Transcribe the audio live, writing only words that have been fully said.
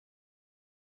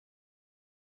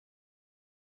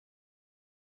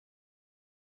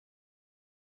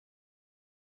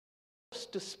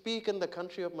to speak in the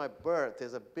country of my birth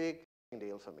is a big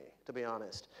deal for me, to be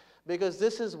honest, because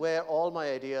this is where all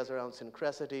my ideas around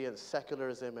syncreticity and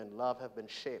secularism and love have been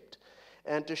shaped.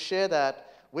 And to share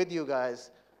that with you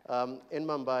guys in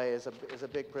Mumbai is a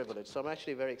big privilege. So I'm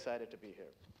actually very excited to be here.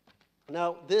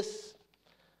 Now, this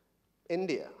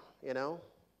India, you know,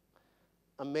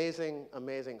 amazing,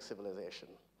 amazing civilization.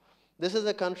 This is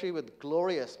a country with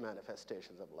glorious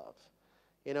manifestations of love,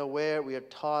 you know, where we are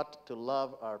taught to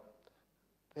love our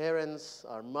parents,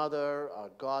 our mother, our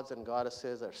gods and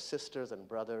goddesses, our sisters and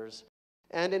brothers.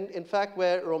 And in fact,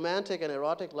 where romantic and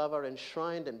erotic love are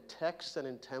enshrined in texts and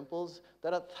in temples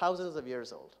that are thousands of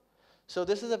years old. So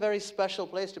this is a very special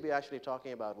place to be actually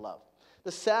talking about love.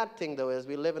 The sad thing, though, is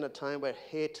we live in a time where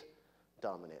hate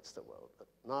dominates the world, but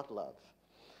not love.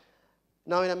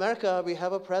 Now, in America, we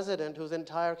have a president whose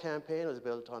entire campaign was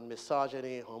built on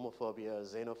misogyny, homophobia,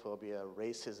 xenophobia,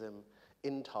 racism,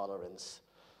 intolerance.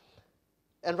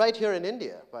 And right here in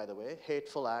India, by the way,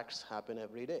 hateful acts happen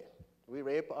every day. We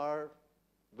rape our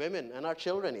women and our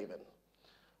children even.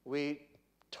 We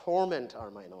torment our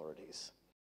minorities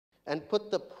and put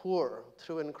the poor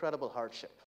through incredible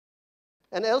hardship.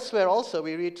 And elsewhere also,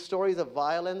 we read stories of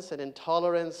violence and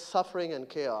intolerance, suffering and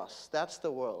chaos. That's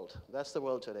the world. That's the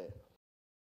world today.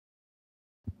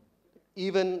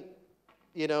 Even,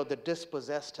 you know, the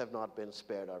dispossessed have not been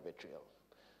spared our vitriol.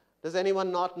 Does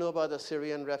anyone not know about the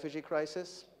Syrian refugee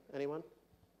crisis? Anyone?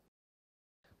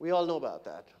 We all know about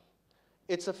that.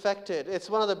 It's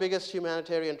one of the biggest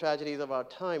humanitarian tragedies of our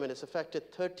time, and it's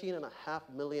affected 13.5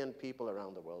 million people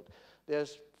around the world.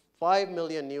 There's 5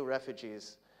 million new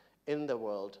refugees in the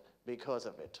world because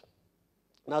of it.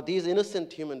 Now, these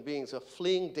innocent human beings are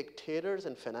fleeing dictators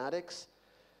and fanatics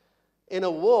in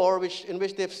a war in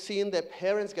which they've seen their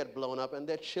parents get blown up and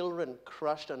their children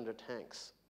crushed under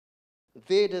tanks.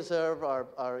 They deserve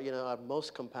our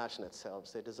most compassionate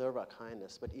selves. They deserve our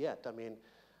kindness. But yet, I mean,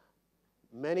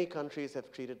 many countries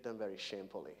have treated them very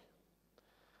shamefully.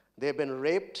 They've been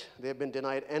raped, they've been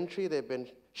denied entry, they've been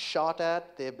shot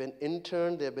at, they've been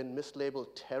interned, they've been mislabeled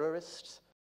terrorists,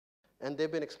 and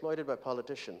they've been exploited by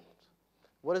politicians.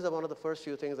 One of the first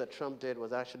few things that Trump did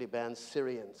was actually ban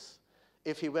Syrians.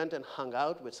 If he went and hung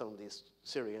out with some of these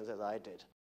Syrians, as I did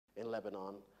in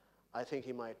Lebanon, I think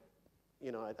he might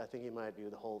view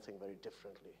the whole thing very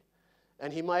differently.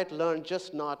 And he might learn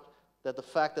just not that the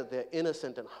fact that they're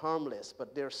innocent and harmless,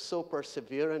 but they're so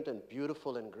perseverant and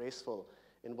beautiful and graceful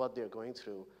in what they're going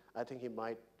through, I think he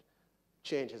might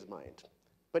change his mind.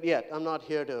 But yet, I'm not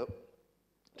here to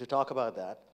talk about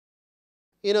that.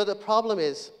 You know, the problem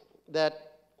is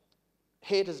that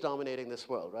hate is dominating this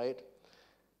world, right?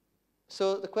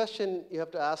 So the question you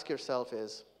have to ask yourself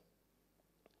is,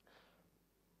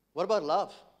 what about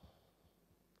love?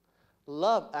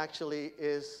 Love actually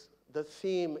is the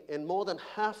theme in more than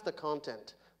half the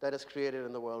content that is created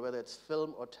in the world, whether it's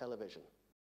film or television.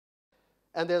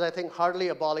 And there's, I think, hardly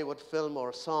a Bollywood film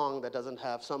or song that doesn't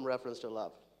have some reference to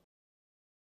love.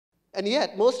 And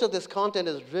yet, most of this content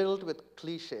is riddled with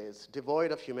cliches,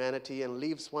 devoid of humanity, and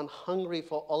leaves one hungry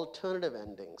for alternative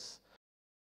endings,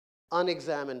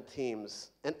 unexamined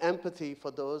themes, and empathy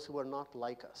for those who are not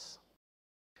like us.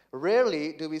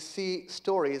 Rarely do we see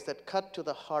stories that cut to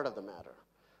the heart of the matter.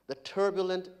 The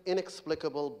turbulent,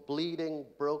 inexplicable, bleeding,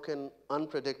 broken,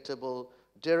 unpredictable,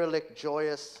 derelict,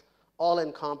 joyous,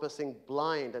 all-encompassing,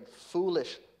 blind, and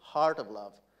foolish heart of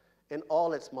love in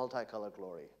all its multicolored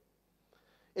glory.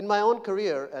 In my own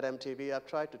career at MTV, I've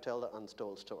tried to tell the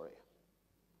untold story.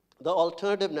 The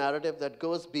alternative narrative that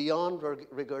goes beyond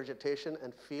regurgitation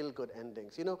and feel-good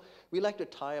endings. You know, we like to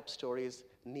tie up stories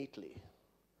neatly.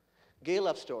 Gay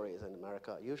love stories in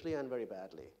America usually end very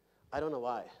badly. I don't know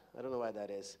why. I don't know why that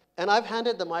is. And I've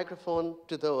handed the microphone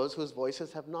to those whose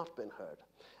voices have not been heard.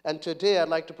 And today I'd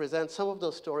like to present some of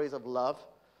those stories of love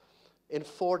in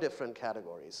 4 different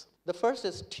categories. The first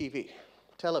is TV,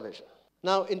 television.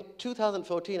 Now, in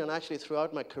 2014, and actually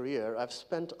throughout my career, I've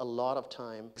spent a lot of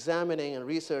time examining and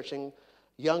researching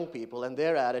young people and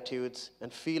their attitudes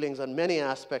and feelings on many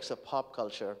aspects of pop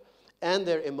culture and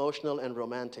their emotional and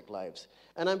romantic lives.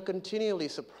 And I'm continually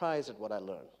surprised at what I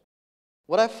learn.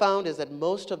 What I found is that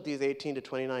most of these 18 to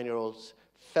 29-year-olds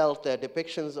felt that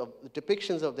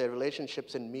depictions of their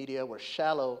relationships in media were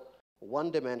shallow,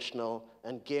 one-dimensional,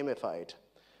 and gamified.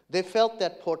 They felt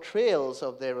that portrayals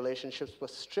of their relationships were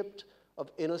stripped of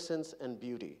innocence and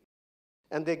beauty.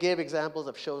 And they gave examples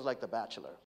of shows like The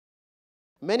Bachelor.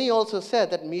 Many also said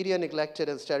that media neglected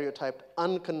and stereotyped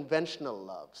unconventional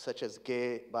love, such as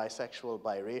gay, bisexual,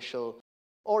 biracial,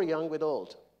 or young with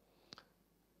old.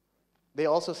 They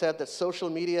also said that social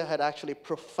media had actually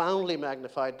profoundly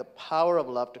magnified the power of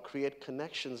love to create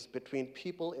connections between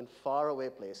people in faraway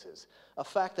places, a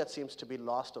fact that seems to be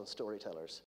lost on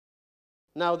storytellers.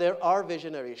 Now, there are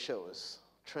visionary shows,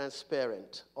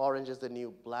 Transparent, Orange is the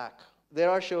New Black. There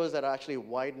are shows that are actually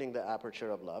widening the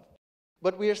aperture of love.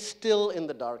 But we are still in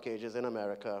the dark ages in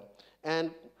America,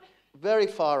 and very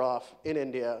far off in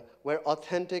India, where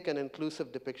authentic and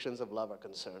inclusive depictions of love are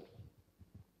concerned.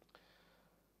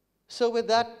 So with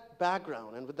that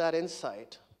background and with that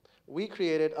insight, we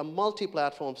created a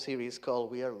multi-platform series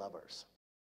called We Are Lovers.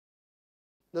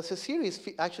 Now, the series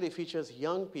actually features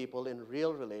young people in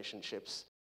real relationships.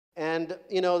 And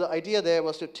the idea there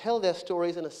was to tell their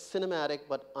stories in a cinematic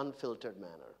but unfiltered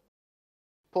manner,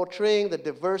 portraying the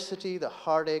diversity, the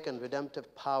heartache, and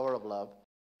redemptive power of love,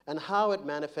 and how it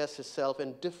manifests itself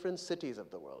in different cities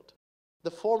of the world.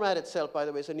 The format itself, by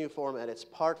the way, is a new format. It's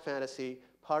part fantasy,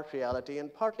 part reality,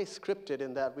 and partly scripted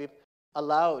in that we've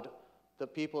allowed the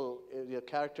people, the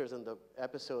characters in the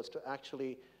episodes to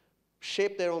actually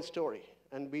shape their own story,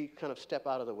 and we kind of step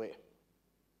out of the way.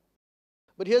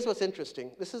 But here's what's interesting.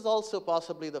 This is also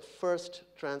possibly the first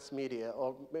transmedia,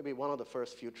 or maybe one of the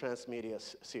first few transmedia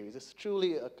series. It's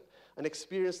truly an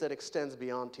experience that extends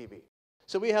beyond TV.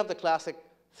 So we have the classic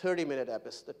 30-minute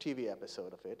episode, the TV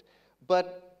episode of it,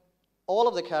 but all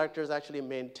of the characters actually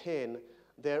maintain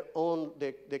their own,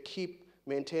 they keep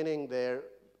maintaining their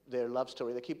love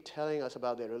story. They keep telling us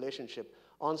about their relationship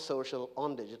on social,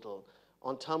 on digital,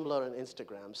 on Tumblr and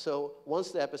Instagram. So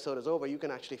once the episode is over, you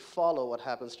can actually follow what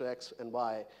happens to X and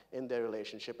Y in their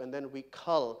relationship. And then we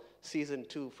cull season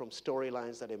 2 from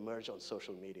storylines that emerge on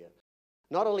social media.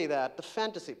 Not only that, the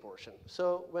fantasy portion.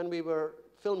 So when we were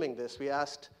filming this, we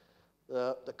asked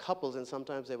the couples, and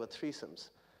sometimes they were threesomes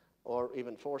or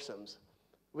even foursomes,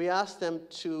 we asked them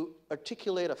to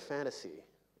articulate a fantasy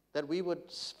that we would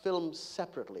film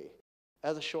separately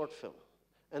as a short film.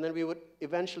 And then we would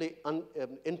eventually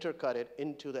intercut it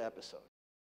into the episode.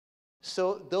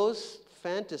 So those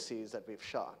fantasies that we've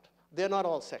shot, they're not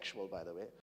all sexual, by the way.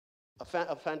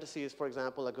 A fantasy is, for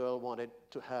example, a girl wanted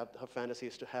to have, her fantasy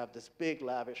is to have this big,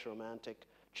 lavish, romantic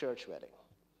church wedding.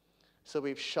 So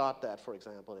we've shot that, for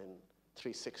example, in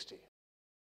 360.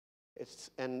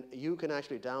 And you can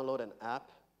actually download an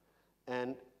app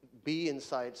and be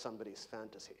inside somebody's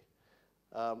fantasy.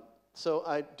 So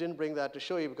I didn't bring that to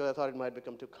show you because I thought it might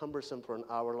become too cumbersome for an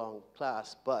hour-long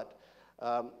class, but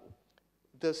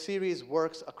the series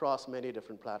works across many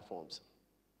different platforms.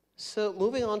 So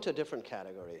moving on to a different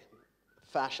category,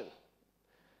 fashion.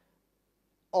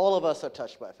 All of us are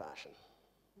touched by fashion.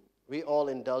 We all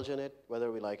indulge in it,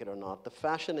 whether we like it or not. The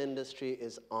fashion industry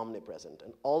is omnipresent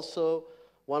and also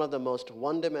one of the most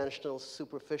one-dimensional,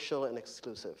 superficial, and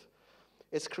exclusive.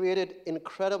 It's created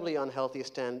incredibly unhealthy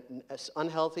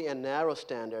and narrow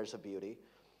standards of beauty.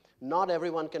 Not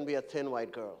everyone can be a thin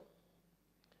white girl.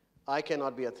 I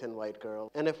cannot be a thin white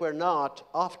girl. And if we're not,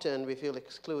 often we feel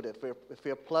excluded. If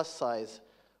we're plus size,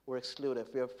 we're excluded.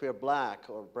 If we're black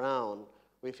or brown,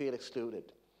 we feel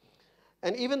excluded.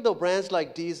 And even though brands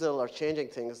like Diesel are changing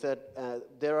things,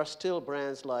 there are still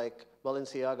brands like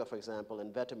Balenciaga, for example,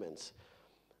 and Vitamins,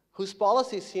 whose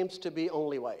policy seems to be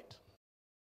only white.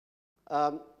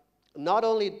 Not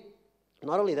only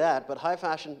that, but high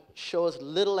fashion shows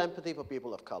little empathy for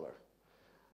people of color.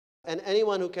 And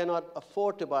anyone who cannot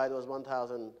afford to buy those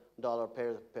 $1,000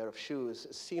 pair of shoes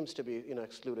seems to be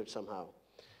excluded somehow.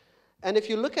 And if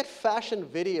you look at fashion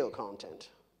video content,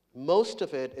 most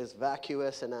of it is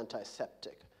vacuous and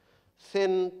antiseptic.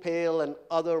 Thin, pale, and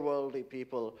otherworldly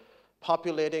people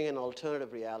populating an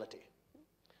alternative reality.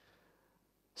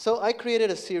 So I created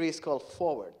a series called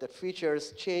Forward that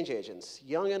features change agents,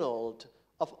 young and old,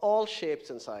 of all shapes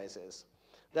and sizes,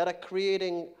 that are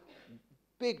creating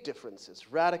big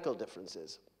differences, radical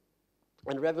differences,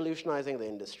 and revolutionizing the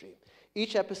industry.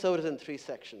 Each episode is in 3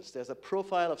 sections. There's a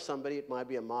profile of somebody, it might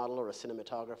be a model or a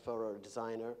cinematographer or a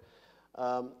designer,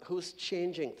 who's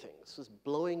changing things, who's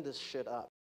blowing this shit up.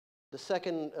 The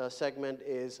second segment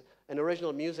is an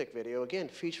original music video, again,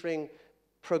 featuring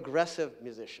progressive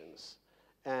musicians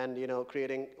and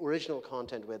creating original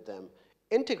content with them,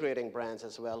 integrating brands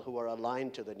as well who are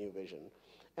aligned to the new vision.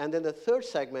 And then the third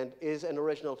segment is an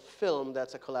original film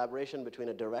that's a collaboration between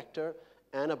a director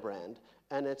and a brand,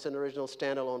 and it's an original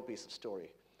standalone piece of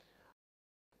story.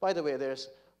 By the way, there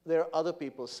are other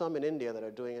people, some in India, that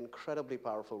are doing incredibly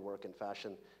powerful work in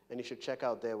fashion, and you should check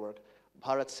out their work.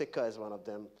 Bharat Sikka is one of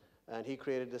them, and he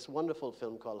created this wonderful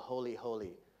film called Holy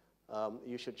Holy.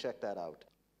 You should check that out.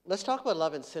 Let's talk about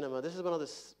love in cinema. This is one of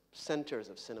the centers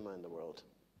of cinema in the world.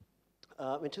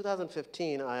 In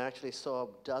 2015, I actually saw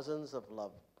dozens of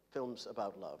films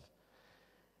about love.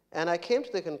 And I came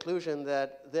to the conclusion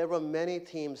that there were many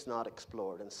themes not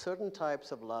explored, and certain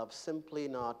types of love simply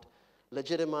not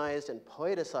legitimized and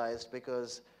poeticized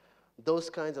because those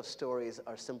kinds of stories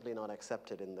are simply not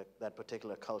accepted in that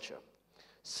particular culture.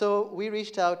 So we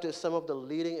reached out to some of the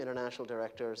leading international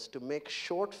directors to make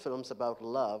short films about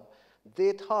love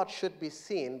they thought should be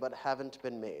seen but haven't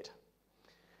been made.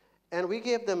 And we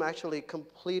gave them actually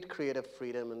complete creative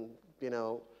freedom, and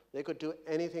they could do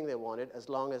anything they wanted as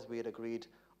long as we had agreed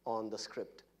on the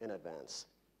script in advance.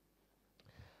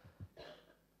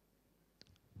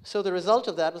 So the result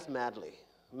of that was Madly.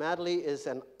 Madly is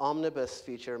an omnibus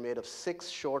feature made of 6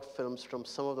 short films from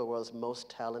some of the world's most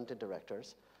talented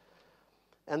directors.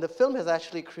 And the film has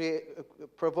actually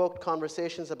provoked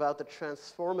conversations about the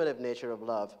transformative nature of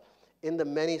love in the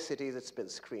many cities it's been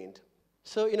screened.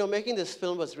 So, making this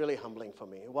film was really humbling for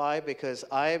me. Why? Because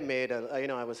I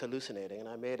was hallucinating, and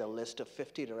I made a list of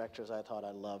 50 directors I thought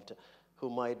I loved who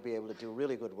might be able to do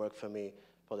really good work for me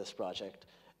for this project.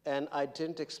 And I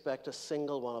didn't expect a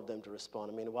single one of them to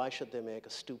respond. I mean, why should they make a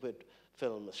stupid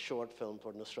film, a short film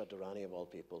for Nusrat Durrani of all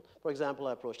people? For example,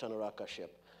 I approached Anurag Kashyap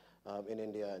in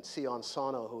India, and Sion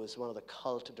Sono, who is one of the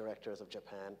cult directors of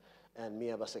Japan, and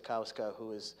Mia Wasikowska,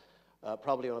 who is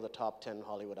probably one of the top 10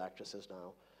 Hollywood actresses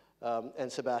now,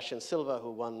 and Sebastian Silva,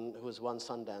 who's won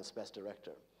Sundance Best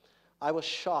Director. I was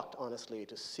shocked, honestly,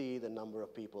 to see the number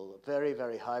of people. A very,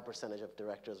 very high percentage of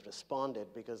directors responded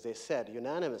because they said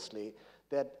unanimously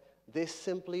that they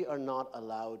simply are not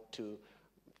allowed to,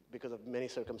 because of many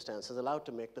circumstances, allowed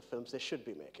to make the films they should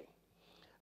be making.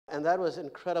 And that was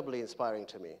incredibly inspiring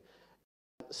to me.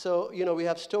 So, we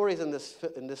have stories in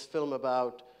this film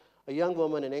about a young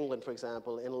woman in England, for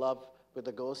example, in love with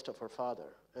the ghost of her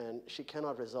father. And she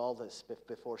cannot resolve this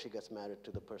before she gets married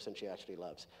to the person she actually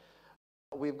loves.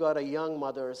 We've got a young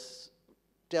mother's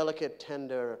delicate,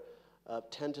 tender,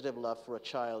 tentative love for a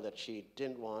child that she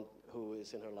didn't want, who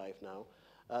is in her life now.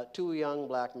 2 young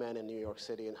black men in New York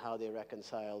City and how they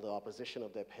reconcile the opposition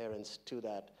of their parents to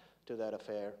that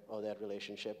affair or that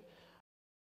relationship.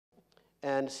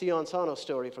 And Sion Sono's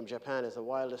story from Japan is the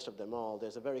wildest of them all.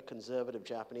 There's a very conservative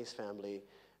Japanese family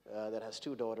that has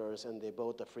 2 daughters, and they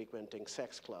both are frequenting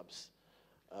sex clubs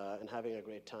and having a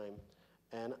great time.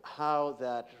 And how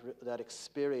that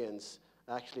experience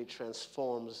actually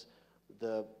transforms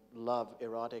the love,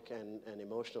 erotic and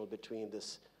emotional, between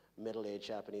this middle-aged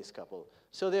Japanese couple.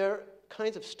 So there are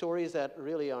kinds of stories that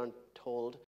really aren't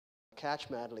told. Catch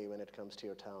Madly when it comes to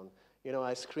your town.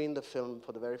 I screened the film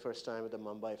for the very first time at the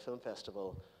Mumbai Film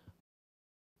Festival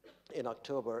in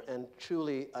October, and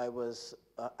truly I was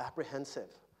apprehensive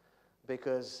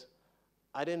because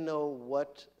I didn't know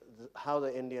how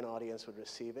the Indian audience would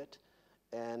receive it.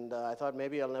 And I thought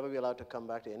maybe I'll never be allowed to come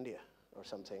back to India or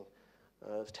something. It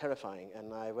was terrifying.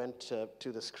 And I went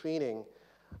to the screening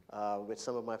with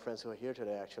some of my friends who are here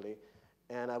today, actually,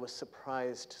 and I was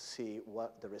surprised to see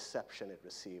what the reception it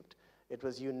received. It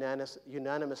was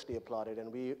unanimously applauded,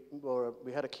 and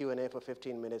we had a Q&A for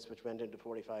 15 minutes, which went into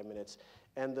 45 minutes.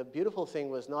 And the beautiful thing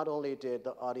was not only did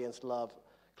the audience love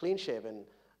Clean Shaven,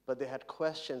 but they had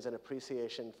questions and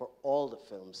appreciation for all the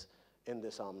films in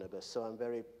this omnibus. So I'm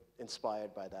very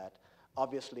inspired by that.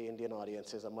 Obviously, Indian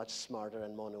audiences are much smarter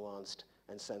and more nuanced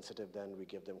and sensitive than we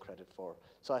give them credit for.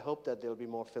 So I hope that there'll be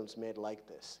more films made like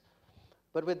this.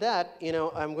 But with that,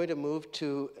 I'm going to move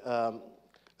to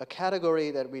a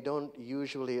category that we don't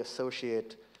usually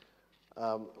associate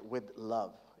with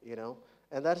love,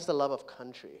 and that is the love of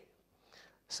country.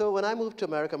 So when I moved to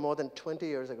America more than 20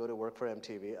 years ago to work for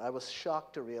MTV, I was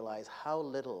shocked to realize how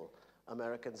little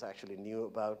Americans actually knew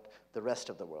about the rest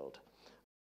of the world.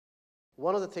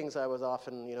 One of the things I was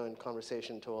often, in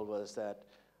conversation told was that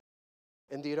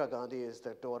Indira Gandhi is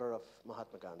the daughter of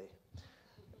Mahatma Gandhi.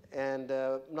 And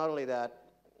not only that,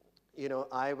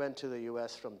 I went to the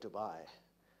US from Dubai.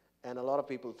 And a lot of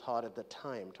people thought at the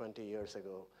time, 20 years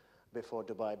ago, before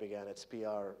Dubai began its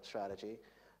PR strategy,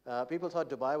 people thought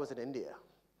Dubai was in India.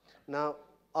 Now,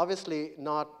 obviously,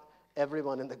 not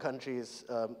everyone in the country is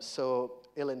so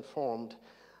ill-informed.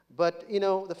 But,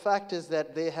 the fact is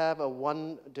that they have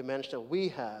we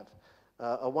have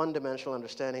a one-dimensional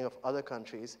understanding of other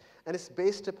countries, and it's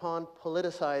based upon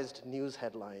politicized news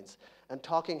headlines and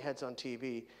talking heads on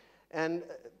TV. And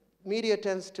media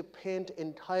tends to paint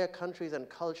entire countries and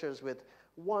cultures with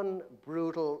one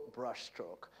brutal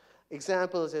brushstroke.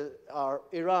 Examples are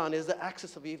Iran is the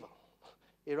axis of evil.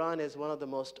 Iran is one of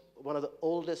the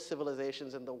oldest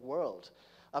civilizations in the world.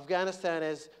 Afghanistan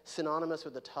is synonymous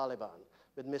with the Taliban,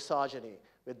 with misogyny,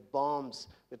 with bombs,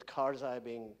 with Karzai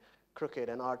being crooked,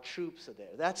 and our troops are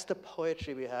there. That's the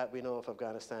poetry we know of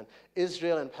Afghanistan.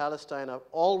 Israel and Palestine are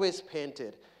always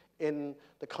painted in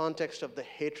the context of the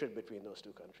hatred between those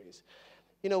two countries.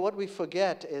 You know, what we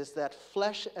forget is that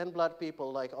flesh and blood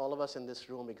people like all of us in this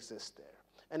room exist there.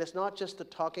 And it's not just the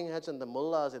talking heads and the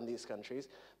mullahs in these countries,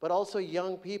 but also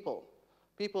young people,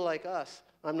 people like us.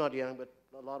 I'm not young, but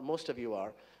most of you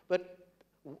are. But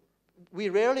we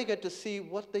rarely get to see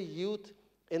what the youth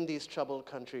in these troubled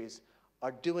countries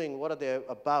are doing, what are they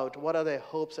about, what are their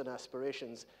hopes and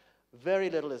aspirations. Very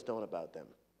little is known about them.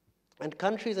 And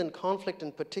countries in conflict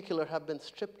in particular have been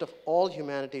stripped of all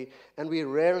humanity, and we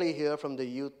rarely hear from the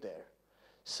youth there.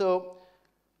 So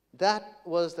that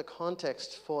was the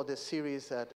context for this series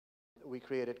that we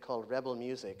created called Rebel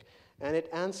Music. And it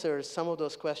answers some of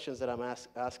those questions that I'm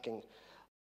asking.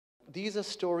 These are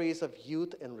stories of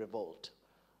youth in revolt.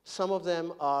 Some of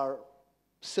them are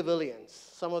civilians.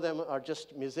 Some of them are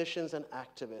just musicians and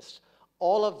activists.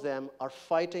 All of them are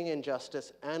fighting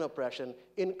injustice and oppression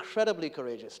incredibly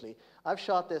courageously. I've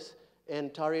shot this in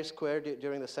Tahrir Square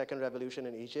during the Second Revolution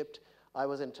in Egypt. I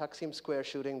was in Taksim Square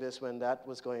shooting this when that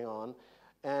was going on.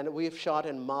 And we've shot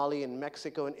in Mali, in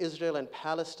Mexico, in Israel and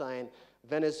Palestine,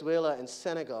 Venezuela and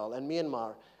Senegal and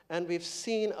Myanmar. And we've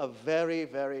seen a very,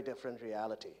 very different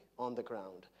reality on the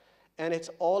ground. And it's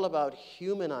all about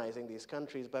humanizing these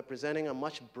countries by presenting a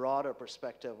much broader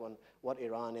perspective on what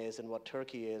Iran is and what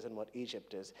Turkey is and what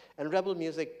Egypt is. And Rebel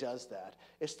Music does that.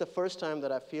 It's the first time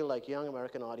that I feel like young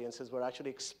American audiences were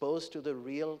actually exposed to the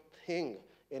real thing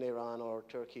in Iran or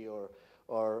Turkey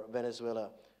or Venezuela,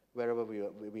 wherever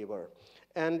we were.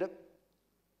 And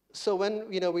so when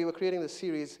we were creating the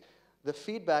series, the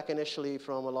feedback initially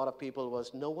from a lot of people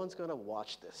was, no one's going to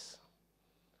watch this.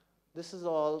 This is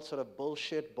all sort of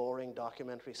bullshit, boring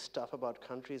documentary stuff about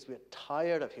countries we're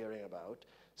tired of hearing about,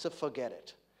 so forget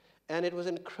it. And it was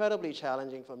incredibly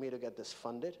challenging for me to get this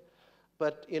funded.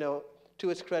 But to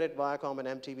its credit, Viacom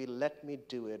and MTV let me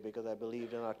do it because I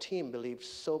believed, and our team believed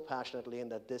so passionately in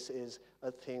that this is a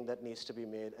thing that needs to be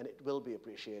made, and it will be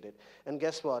appreciated. And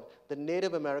guess what? The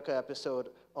Native America episode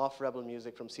of Rebel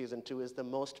Music from season 2 is the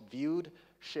most viewed,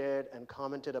 shared, and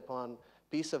commented upon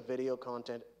piece of video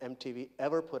content MTV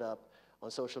ever put up on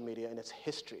social media in its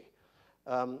history.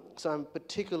 So I'm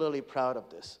particularly proud of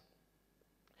this.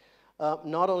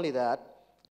 Not only that,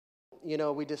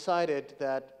 we decided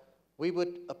that we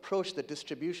would approach the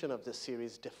distribution of this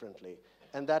series differently.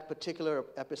 And that particular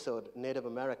episode, Native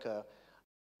America,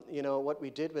 what we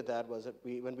did with that was that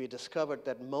when we discovered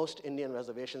that most Indian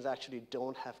reservations actually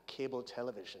don't have cable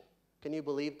television. Can you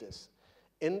believe this?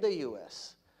 In the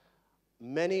US,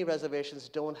 many reservations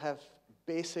don't have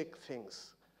basic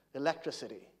things,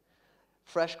 electricity,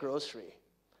 fresh grocery,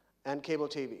 and cable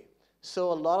TV.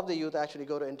 So a lot of the youth actually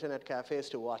go to internet cafes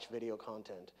to watch video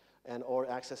content or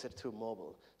access it through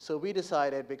mobile. So we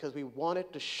decided, because we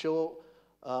wanted to show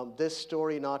this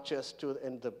story not just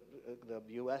in the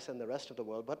US and the rest of the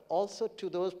world, but also to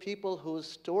those people whose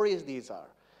stories these are.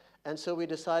 And so we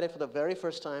decided for the very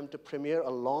first time to premiere a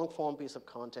long-form piece of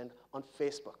content on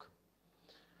Facebook,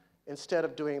 instead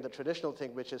of doing the traditional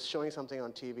thing, which is showing something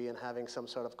on TV and having some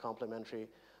sort of complementary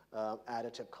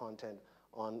additive content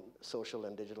on social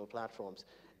and digital platforms.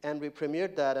 And we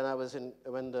premiered that, and I was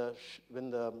when the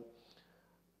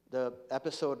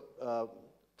episode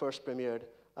first premiered,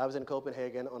 I was in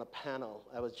Copenhagen on a panel.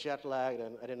 I was jet lagged,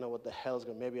 and I didn't know what the hell's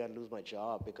going. Maybe I'd lose my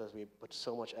job because we put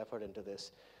so much effort into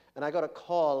this. And I got a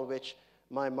call which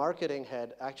my marketing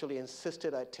head actually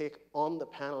insisted I take on the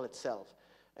panel itself.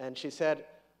 And she said,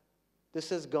 this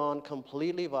has gone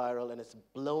completely viral, and it's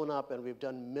blown up, and we've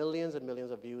done millions and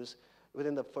millions of views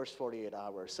within the first 48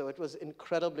 hours. So it was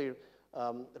incredibly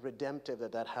redemptive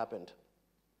that happened.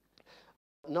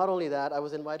 Not only that, I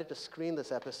was invited to screen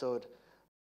this episode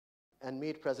and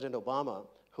meet President Obama,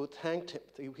 who thanked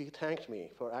me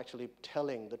for actually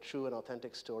telling the true and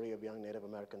authentic story of young Native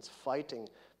Americans fighting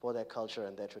for their culture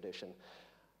and their tradition.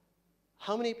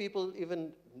 How many people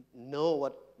even know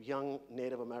what young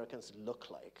Native Americans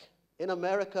look like? In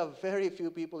America, very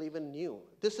few people even knew.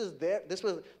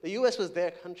 The US was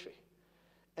their country.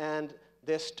 And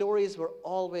their stories were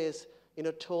always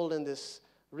told in this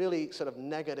really sort of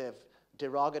negative,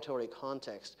 derogatory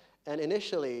context. And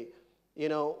initially,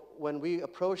 when we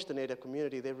approached the Native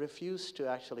community, they refused to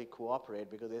actually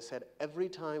cooperate because they said every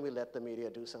time we let the media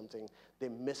do something, they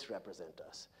misrepresent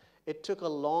us. It took a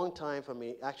long time for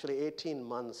me, actually 18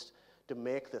 months, to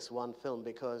make this one film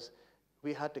because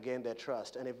we had to gain their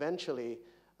trust. And eventually,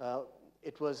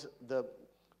 it was the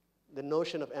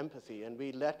notion of empathy, and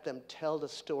we let them tell the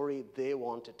story they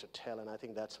wanted to tell, and I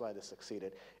think that's why they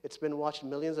succeeded. It's been watched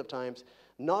millions of times,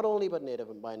 not only by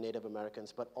Native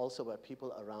Americans, but also by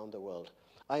people around the world.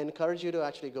 I encourage you to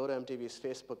actually go to MTV's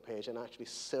Facebook page and actually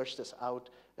search this out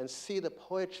and see the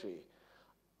poetry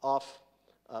of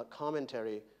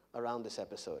commentary around this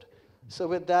episode. So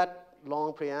with that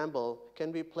long preamble,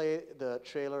 can we play the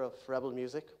trailer of Rebel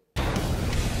Music?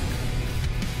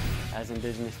 As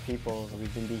Indigenous peoples,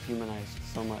 we've been dehumanized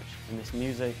so much, and this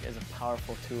music is a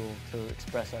powerful tool to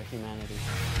express our humanity.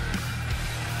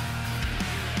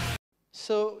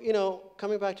 So,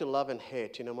 coming back to love and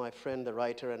hate, my friend, the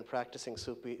writer and practicing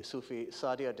Sufi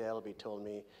Sadia Delby told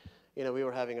me, we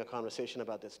were having a conversation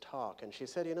about this talk, and she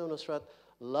said, Nusrat,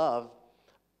 love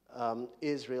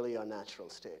is really our natural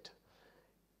state.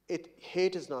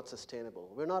 Hate is not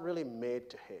sustainable. We're not really made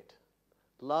to hate.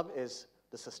 Love is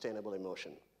the sustainable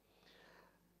emotion.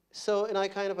 So, and I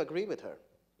kind of agree with her.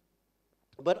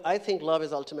 But I think love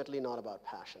is ultimately not about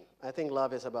passion. I think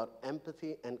love is about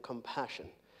empathy and compassion.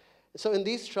 So in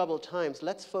these troubled times,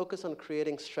 let's focus on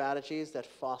creating strategies that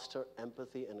foster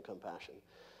empathy and compassion.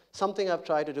 Something I've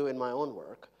tried to do in my own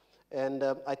work. And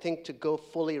I think to go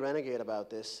fully renegade about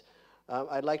this,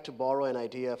 I'd like to borrow an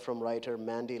idea from writer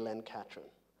Mandy Len Catron.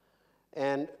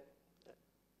 And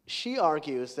she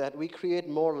argues that we create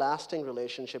more lasting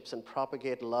relationships and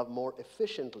propagate love more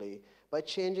efficiently by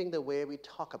changing the way we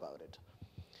talk about it.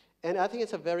 And I think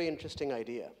it's a very interesting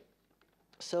idea.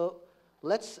 So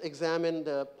let's examine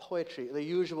the poetry, the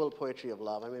usual poetry of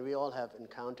love. I mean, we all have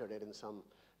encountered it in some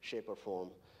shape or form.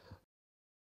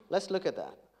 Let's look at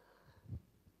that.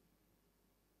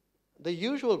 The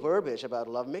usual verbiage about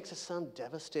love makes it sound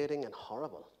devastating and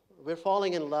horrible. We're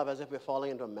falling in love as if we're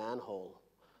falling into a manhole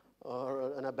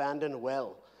or an abandoned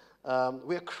well.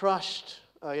 We're crushed.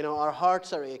 Our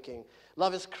hearts are aching.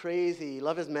 Love is crazy.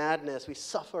 Love is madness. We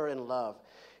suffer in love.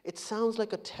 It sounds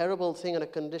like a terrible thing and a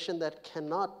condition that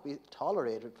cannot be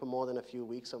tolerated for more than a few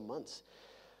weeks or months.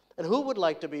 And who would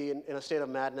like to be in a state of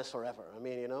madness forever? I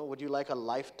mean, would you like a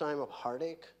lifetime of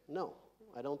heartache? No,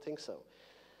 I don't think so.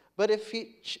 But if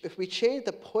we change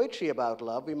the poetry about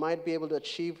love, we might be able to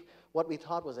achieve what we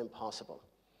thought was impossible.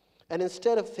 And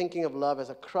instead of thinking of love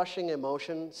as a crushing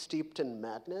emotion steeped in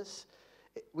madness,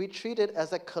 we treat it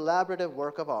as a collaborative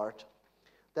work of art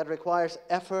that requires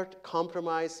effort,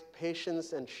 compromise,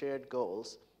 patience, and shared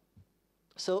goals.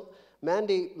 So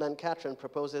Mandy Len Catron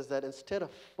proposes that instead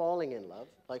of falling in love,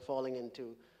 like falling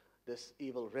into this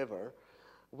evil river,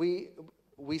 we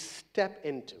step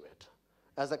into it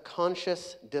as a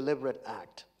conscious, deliberate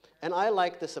act. And I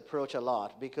like this approach a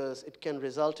lot because it can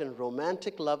result in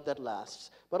romantic love that lasts,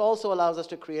 but also allows us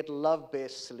to create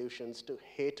love-based solutions to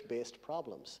hate-based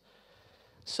problems.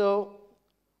 So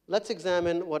let's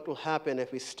examine what will happen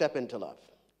if we step into love.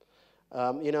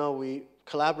 We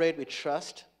collaborate, we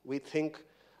trust, we think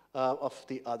of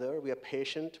the other, we are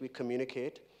patient, we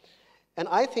communicate. And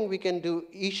I think we can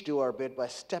each do our bit by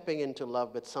stepping into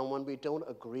love with someone we don't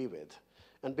agree with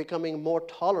and becoming more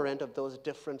tolerant of those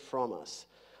different from us.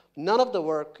 None of the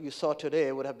work you saw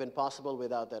today would have been possible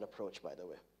without that approach, by the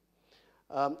way.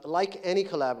 Like any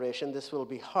collaboration, this will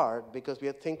be hard because we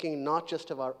are thinking not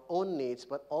just of our own needs,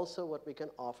 but also what we can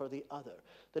offer the other.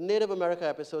 The Native America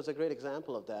episode is a great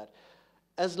example of that.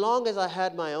 As long as I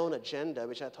had my own agenda,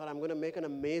 which I thought I'm going to make an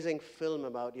amazing film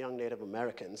about young Native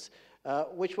Americans,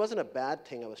 which wasn't a bad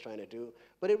thing I was trying to do,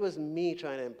 but it was me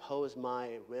trying to impose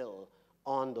my will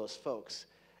on those folks.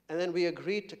 And then we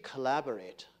agreed to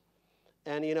collaborate.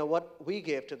 And what we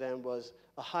gave to them was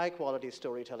a high-quality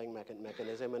storytelling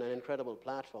mechanism and an incredible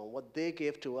platform. What they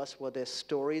gave to us were their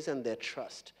stories and their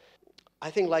trust.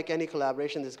 I think like any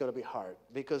collaboration, this is going to be hard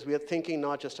because we are thinking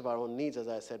not just of our own needs, as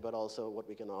I said, but also what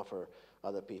we can offer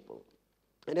other people.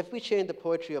 And if we change the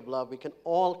poetry of love, we can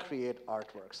all create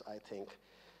artworks, I think.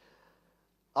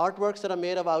 Artworks that are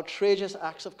made of outrageous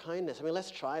acts of kindness. I mean,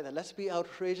 let's try that. Let's be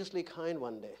outrageously kind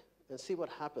one day and see what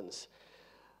happens.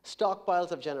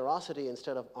 Stockpiles of generosity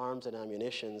instead of arms and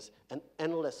ammunitions, and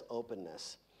endless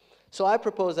openness. So I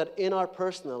propose that in our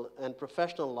personal and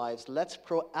professional lives, let's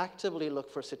proactively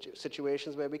look for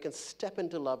situations where we can step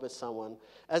into love with someone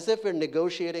as if we're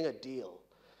negotiating a deal,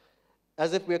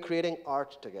 as if we're creating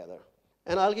art together.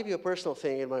 And I'll give you a personal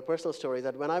thing in my personal story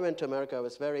that when I went to America, I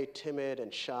was very timid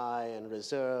and shy and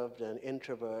reserved and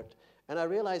introvert. And I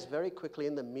realized very quickly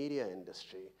in the media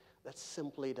industry that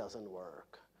simply doesn't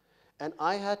work. And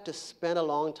I had to spend a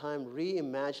long time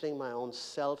reimagining my own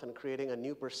self and creating a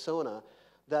new persona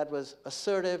that was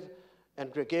assertive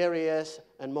and gregarious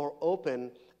and more open,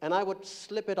 and I would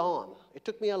slip it on. It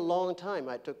took me a long time.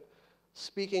 I took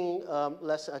speaking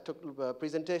lessons, I took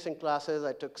presentation classes,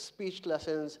 I took speech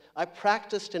lessons. I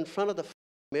practiced in front of the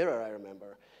mirror, I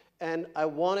remember. And I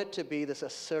wanted to be this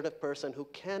assertive person who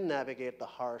can navigate the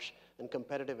harsh and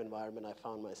competitive environment I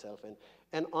found myself in.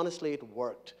 And honestly, it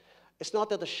worked. It's not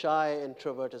that the shy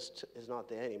introvert is not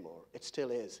there anymore. It still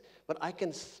is. But I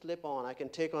can slip on, I can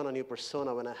take on a new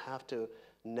persona when I have to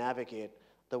navigate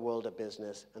the world of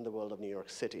business and the world of New York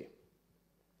City.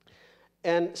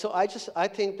 And so I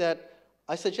think that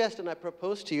I suggest and I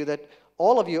propose to you that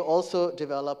all of you also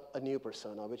develop a new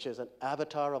persona, which is an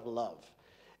avatar of love.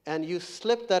 And you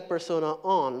slip that persona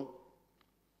on,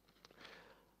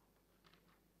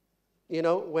 you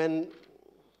know, when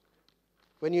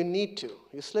you need to.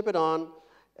 You slip it on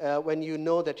when you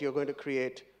know that you're going to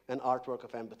create an artwork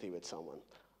of empathy with someone.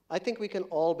 I think we can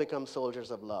all become soldiers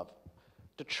of love.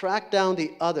 To track down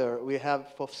the other we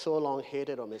have for so long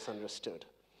hated or misunderstood,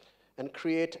 and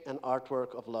create an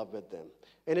artwork of love with them.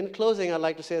 And in closing, I'd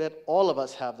like to say that all of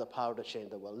us have the power to change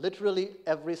the world. Literally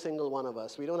every single one of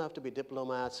us. We don't have to be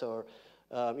diplomats or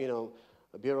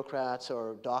bureaucrats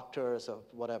or doctors or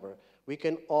whatever. We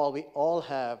all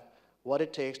have what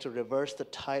it takes to reverse the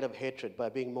tide of hatred by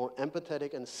being more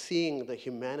empathetic and seeing the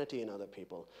humanity in other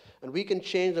people. And we can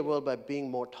change the world by being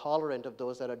more tolerant of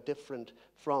those that are different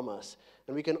from us.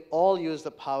 And we can all use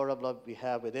the power of love we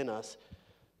have within us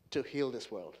to heal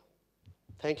this world.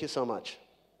 Thank you so much.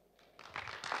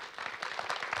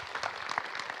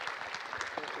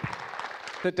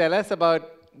 So tell us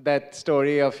about that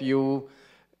story of you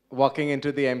walking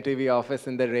into the MTV office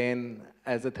in the rain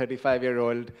as a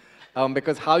 35-year-old.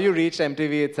 Because how you reached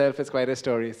MTV itself is quite a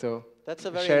story. So that's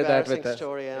a very share that embarrassing with us.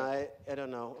 story, and I don't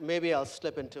know. Maybe I'll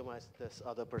slip into this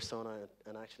other persona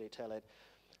and actually tell it.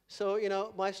 So, you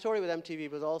know, my story with MTV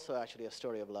was also actually a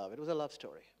story of love. It was a love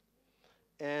story.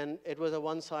 And it was a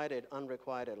one-sided,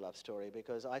 unrequited love story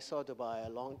because I saw Dubai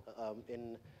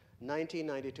in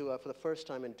 1992. For the first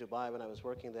time in Dubai when I was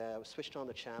working there, I switched on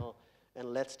the channel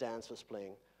and Let's Dance was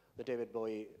playing, the David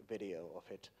Bowie video of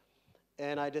it.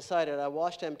 And I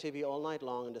watched MTV all night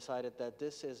long and decided that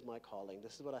this is my calling.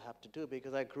 This is what I have to do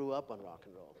because I grew up on rock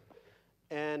and roll.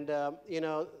 And, you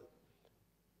know,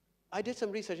 I did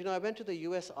some research. You know, I went to the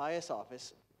USIS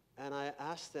office and I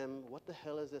asked them, what the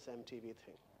hell is this MTV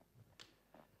thing?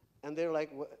 And they're like,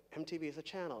 MTV is a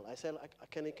channel. I said,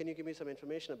 can you give me some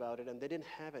information about it? And they didn't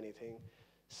have anything.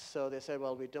 So they said,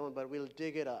 well, we don't, but we'll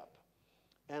dig it up.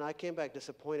 And I came back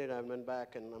disappointed. I went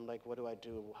back and I'm like, what do I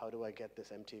do? How do I get this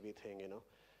MTV thing, you know?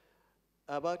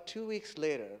 About 2 weeks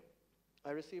later,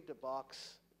 I received a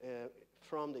box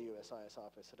from the USIS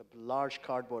office, a large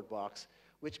cardboard box,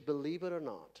 which, believe it or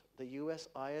not, the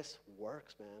USIS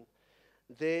works, man.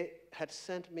 They had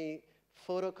sent me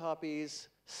photocopies,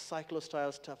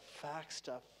 cyclostyle stuff, fax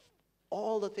stuff,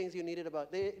 all the things you needed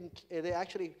about. They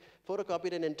actually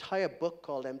photocopied an entire book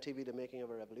called MTV, The Making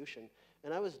of a Revolution.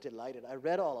 And I was delighted. I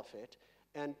read all of it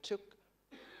and took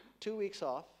 2 weeks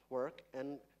off work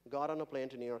and got on a plane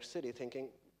to New York City thinking,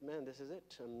 man, this is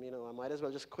it. And, you know, I might as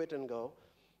well just quit and go.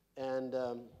 And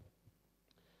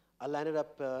I landed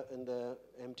up in the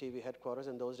MTV headquarters.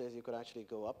 In those days, you could actually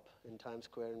go up in Times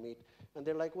Square and meet. And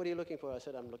they're like, what are you looking for? I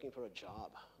said, I'm looking for a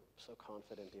job. So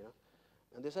confident, you know.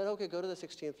 And they said, okay, go to the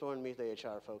 16th floor and meet the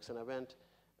HR folks. And I went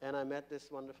and I met this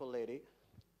wonderful lady.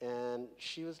 And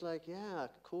she was like, yeah,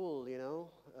 cool, you know,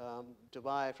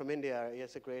 Dubai from India,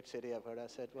 it's a great city, I've heard. I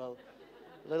said, well,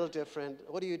 a little different.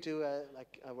 What do you do?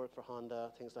 Like, I work for Honda,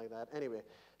 things like that. Anyway,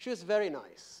 she was very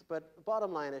nice. But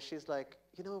bottom line is she's like,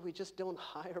 you know, we just don't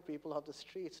hire people off the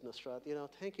streets, Nusrat. You know,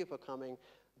 thank you for coming.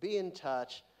 Be in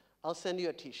touch. I'll send you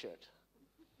a T-shirt.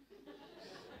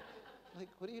 Like,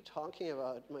 what are you talking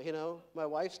about? You know, my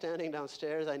wife's standing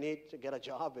downstairs. I need to get a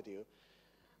job with you.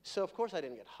 So, of course, I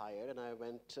didn't get hired, and I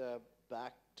went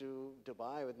back to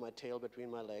Dubai with my tail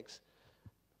between my legs,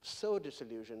 so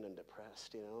disillusioned and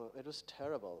depressed, you know. It was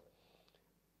terrible.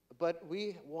 But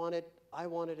I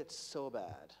wanted it so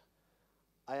bad.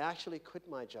 I actually quit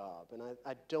my job, and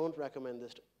I don't recommend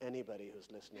this to anybody who's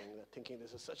listening, thinking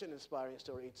this is such an inspiring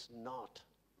story. It's not.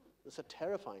 It's a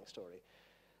terrifying story.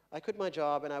 I quit my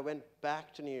job, and I went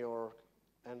back to New York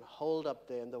and holed up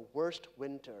there in the worst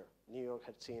winter New York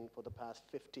had seen for the past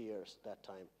 50 years that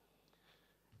time.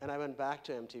 And I went back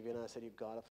to MTV and I said, you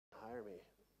gotta hire me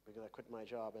because I quit my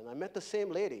job. And I met the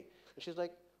same lady and she's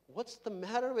like, what's the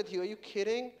matter with you? Are you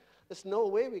kidding? There's no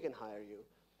way we can hire you.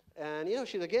 And you know,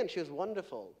 she was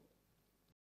wonderful.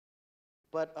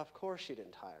 But of course she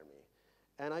didn't hire me.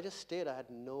 And I just stayed. I had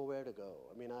nowhere to go.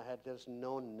 I mean, there was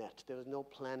no net. There was no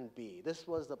plan B. This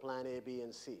was the plan A, B,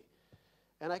 and C.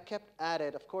 And I kept at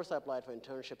it. Of course, I applied for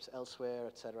internships elsewhere,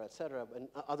 et cetera, and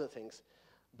other things.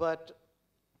 But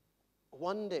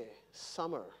one day,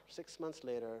 summer, 6 months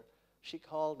later, she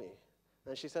called me.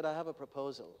 And she said, I have a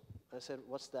proposal. I said,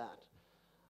 what's that?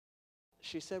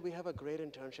 She said, we have a great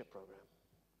internship program.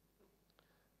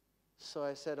 So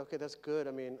I said, okay, that's good.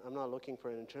 I mean, I'm not looking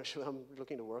for an internship. I'm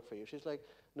looking to work for you. She's like,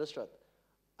 Nusrat,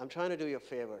 I'm trying to do you a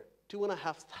favor.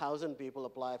 2,500 people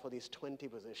apply for these 20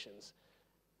 positions.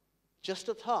 Just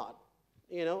a thought,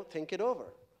 think it over.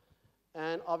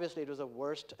 And obviously, it was the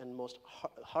worst and most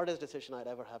hardest decision I'd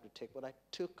ever have to take, but I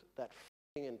took that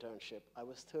internship. I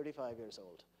was 35 years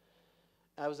old.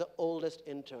 I was the oldest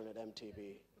intern at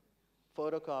MTV,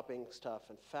 photocopying stuff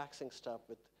and faxing stuff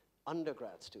with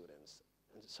undergrad students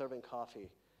and serving coffee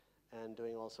and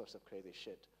doing all sorts of crazy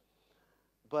shit.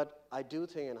 But I do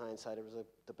think in hindsight it was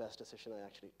the best decision I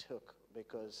actually took,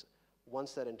 because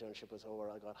once that internship was over,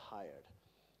 I got hired.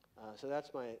 So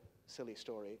that's my silly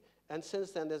story. And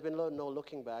since then, there's been no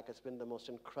looking back. It's been the most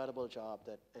incredible job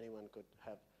that anyone could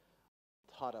have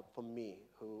thought up for me,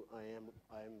 who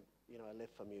I live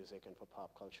for music and for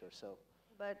pop culture. So.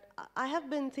 But I have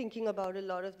been thinking about a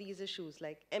lot of these issues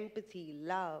like empathy,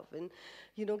 love, and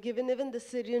given even the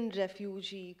Syrian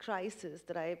refugee crisis,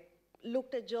 that I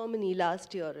looked at Germany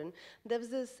last year, and there was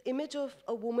this image of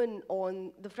a woman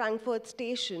on the Frankfurt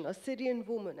station, a Syrian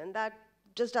woman, and that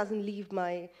just doesn't leave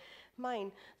my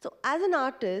mind. So as an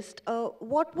artist,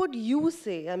 what would you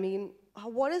say? I mean,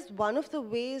 what is one of the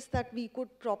ways that we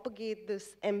could propagate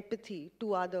this empathy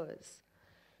to others?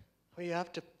 Well, you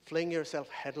have to fling yourself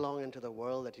headlong into the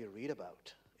world that you read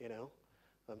about,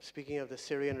 Speaking of the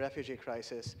Syrian refugee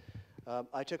crisis,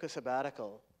 I took a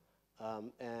sabbatical,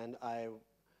 and I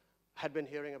had been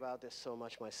hearing about this so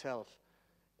much myself.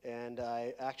 And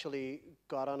I actually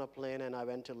got on a plane and I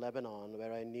went to Lebanon,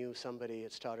 where I knew somebody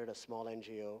had started a small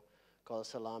NGO called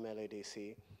Salam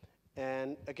LADC.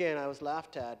 And again, I was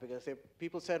laughed at because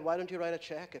people said, why don't you write a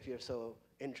check if you're so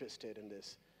interested in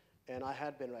this? And I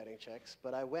had been writing checks,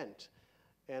 but I went.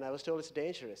 And I was told it's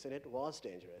dangerous, and it was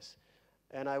dangerous.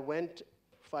 And I went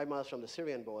 5 miles from the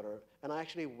Syrian border, and I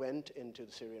actually went into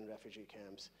the Syrian refugee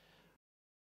camps.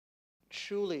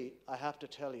 Truly, I have to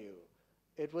tell you,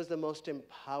 it was the most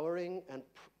empowering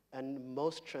and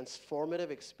most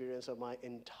transformative experience of my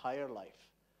entire life,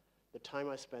 the time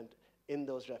I spent in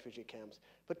those refugee camps.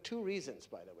 For 2 reasons,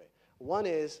 by the way. One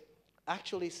is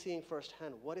actually seeing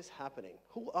firsthand what is happening.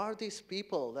 Who are these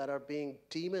people that are being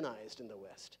demonized in the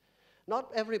West?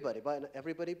 Not everybody,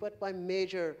 but by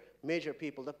major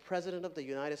people. The President of the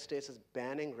United States is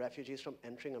banning refugees from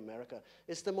entering America.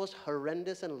 It's the most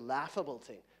horrendous and laughable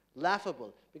thing.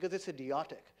 Laughable, because it's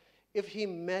idiotic. If he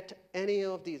met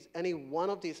any one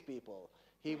of these people,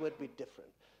 he would be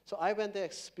different. So I went there,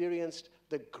 experienced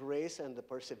the grace and the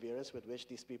perseverance with which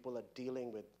these people are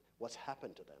dealing with what's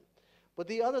happened to them. But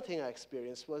the other thing I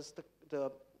experienced was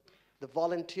the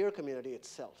volunteer community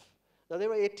itself. Now, there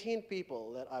were 18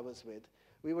 people that I was with.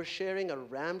 We were sharing a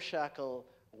ramshackle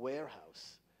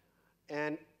warehouse.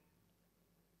 And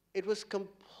it was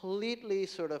completely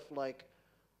sort of like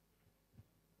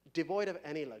devoid of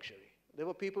any luxury. There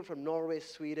were people from Norway,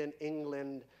 Sweden,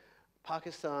 England,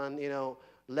 Pakistan,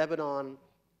 Lebanon,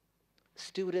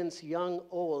 students, young,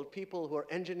 old, people who are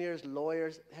engineers,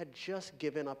 lawyers, had just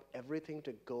given up everything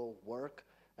to go work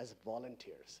as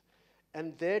volunteers.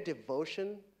 And their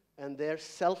devotion and their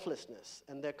selflessness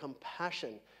and their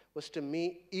compassion was, to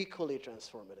me, equally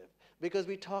transformative. Because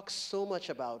we talk so much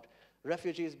about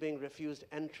refugees being refused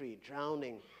entry,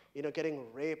 drowning,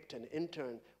 getting raped and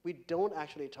interned. We don't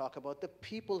actually talk about the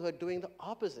people who are doing the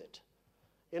opposite.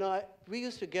 We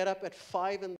used to get up at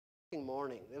 5 in the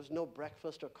morning. There was no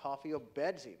breakfast or coffee or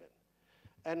beds even.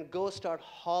 And go start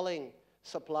hauling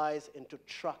supplies into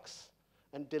trucks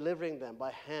and delivering them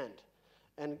by hand.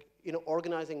 And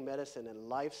organizing medicine and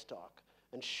livestock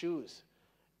and shoes.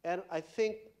 And I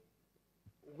think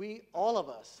all of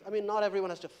us, not everyone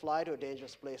has to fly to a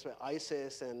dangerous place where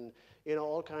ISIS and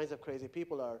all kinds of crazy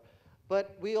people are,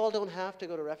 but we all don't have to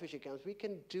go to refugee camps. We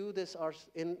can do this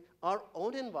in our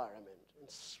own environment, in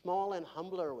small and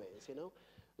humbler ways,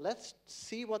 Let's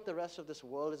see what the rest of this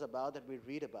world is about that we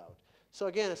read about. So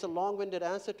again, it's a long-winded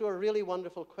answer to a really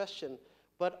wonderful question,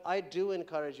 but I do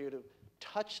encourage you to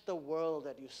touch the world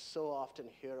that you so often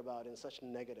hear about in such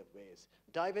negative ways.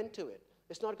 Dive into it.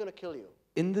 It's not going to kill you.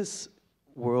 In this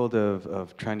world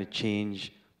of trying to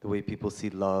change the way people see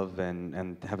love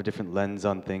and have a different lens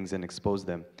on things and expose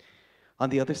them, on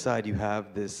the other side, you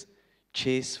have this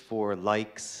chase for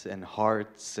likes and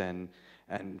hearts and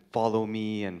follow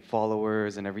me and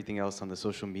followers and everything else on the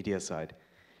social media side.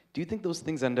 Do you think those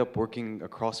things end up working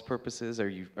across purposes? Are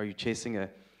you chasing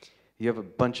you have a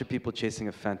bunch of people chasing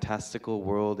a fantastical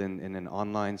world in an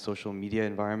online social media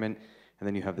environment, and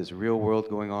then you have this real world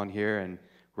going on here and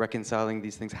reconciling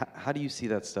these things? How do you see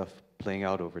that stuff playing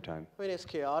out over time? It's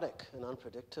chaotic and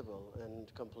unpredictable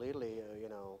and completely,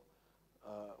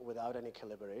 without any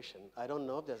collaboration. I don't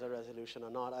know if there's a resolution or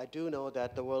not. I do know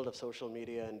that the world of social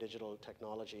media and digital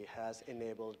technology has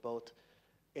enabled both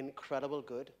incredible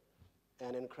good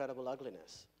and incredible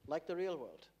ugliness, like the real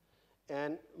world.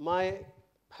 And my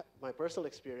personal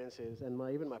experiences and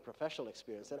even my professional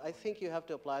experience, that I think you have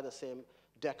to apply the same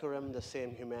decorum, the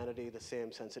same humanity, the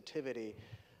same sensitivity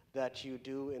that you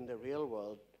do in the real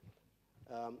world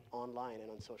online and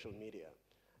on social media.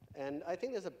 And I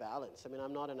think there's a balance. I mean,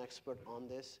 I'm not an expert on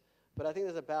this, but I think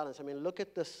there's a balance. I mean, look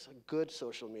at this good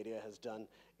social media has done.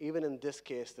 Even in this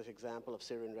case, this example of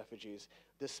Syrian refugees,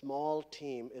 this small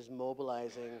team is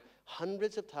mobilizing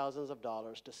hundreds of thousands of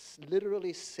dollars to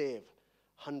literally save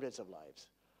hundreds of lives.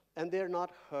 And they're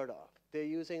not heard of. They're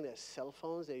using their cell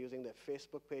phones, they're using their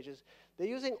Facebook pages, they're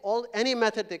using any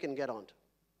method they can get onto.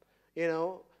 You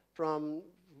know, from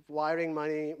wiring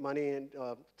money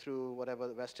through whatever,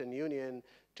 the Western Union,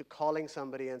 to calling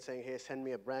somebody and saying, hey, send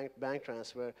me a bank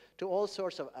transfer, to all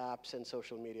sorts of apps and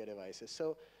social media devices.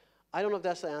 So I don't know if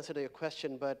that's the answer to your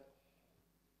question, but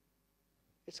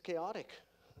it's chaotic.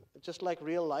 Just like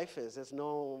real life is. There's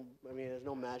no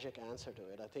magic answer to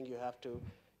it. I think you have to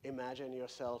imagine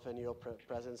yourself and your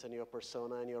presence and your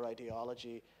persona and your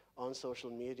ideology on social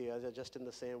media just in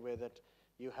the same way that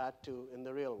you had to in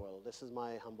the real world. This is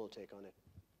my humble take on it.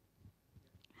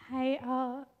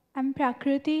 Hi, I'm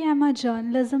Prakriti. I'm a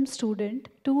journalism student.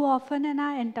 Too often in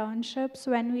our internships,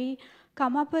 when we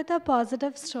come up with a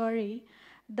positive story,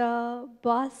 the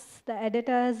boss, the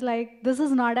editor is like, this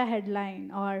is not a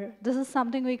headline, or this is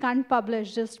something we can't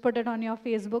publish, just put it on your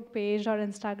Facebook page or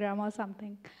Instagram or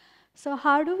something. So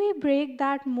how do we break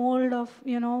that mold of,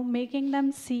 making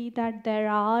them see that there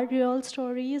are real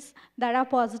stories that are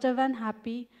positive and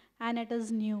happy, and it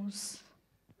is news?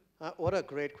 What a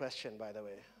great question, by the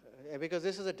way, because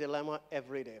this is a dilemma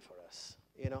every day for us.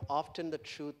 Often the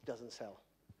truth doesn't sell.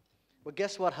 But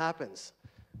guess what happens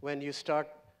when you start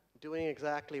doing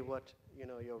exactly what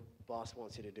your boss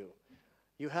wants you to do?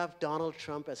 You have Donald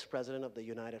Trump as president of the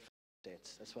United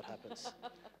States. That's what happens.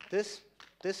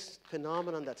 This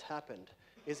phenomenon that's happened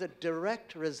is a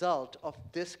direct result of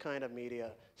this kind of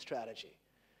media strategy.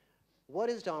 What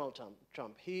is Donald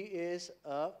Trump? He is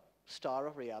a star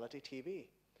of reality TV.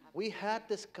 We had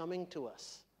this coming to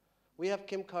us. We have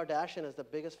Kim Kardashian as the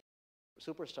biggest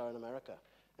superstar in America.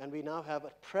 And we now have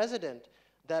a president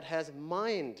that has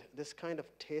mined this kind of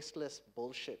tasteless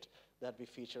bullshit that we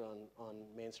feature on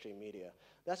mainstream media.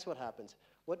 That's what happens.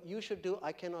 What you should do,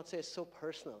 I cannot say it's so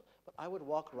personal, but I would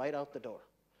walk right out the door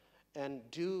and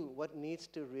do what needs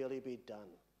to really be done.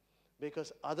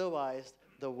 Because otherwise,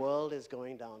 the world is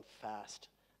going down fast,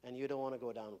 and you don't want to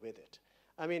go down with it.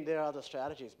 I mean, there are other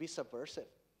strategies. Be subversive.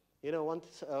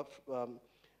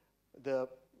 The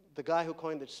guy who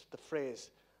coined the phrase,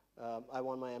 I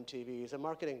want my MTV, he's a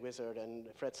marketing wizard, and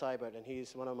Fred Seibert, and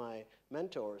he's one of my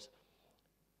mentors.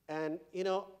 And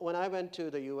when I went to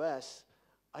the US,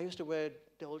 I used to wear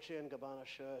Dolce & Gabbana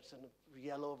shirts and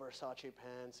yellow Versace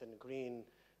pants and green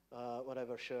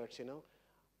whatever shirts,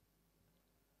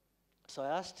 So I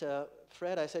asked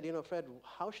Fred, I said, Fred,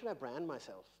 how should I brand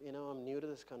myself? I'm new to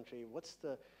this country.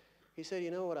 He said,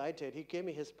 what I did? He gave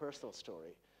me his personal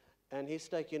story. And he's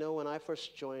like, when I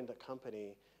first joined the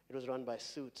company, it was run by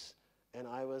suits, and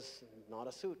I was not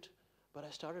a suit, but I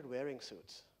started wearing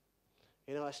suits.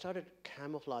 I started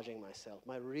camouflaging myself.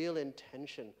 My real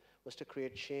intention was to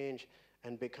create change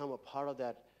and become a part of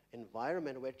that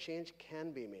environment where change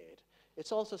can be made.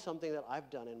 It's also something that I've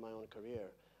done in my own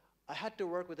career. I had to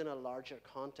work within a larger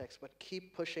context, but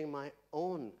keep pushing my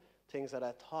own things that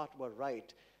I thought were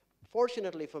right.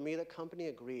 Fortunately for me, the company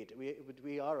agreed.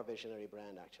 We are a visionary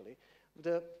brand, actually.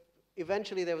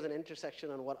 Eventually, there was an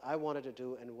intersection on what I wanted to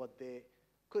do and what they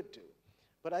could do.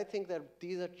 But I think that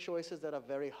these are choices that are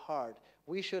very hard.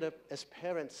 We should, as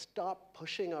parents, stop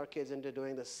pushing our kids into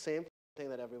doing the same thing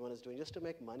that everyone is doing just to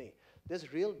make money.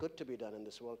 There's real good to be done in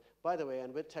this world. By the way,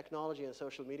 and with technology and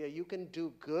social media, you can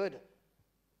do good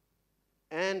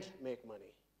and make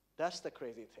money. That's the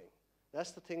crazy thing.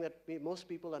 That's the thing that most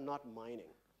people are not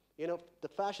mining. The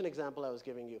fashion example I was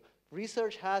giving you,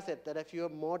 research has it that if you're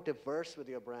more diverse with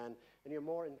your brand and you're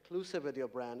more inclusive with your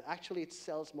brand, actually it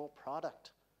sells more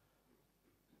product.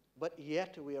 But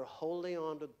yet we are holding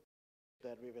on to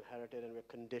that we've inherited and we're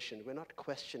conditioned. We're not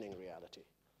questioning reality.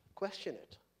 Question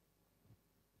it.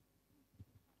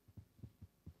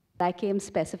 I came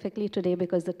specifically today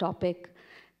because the topic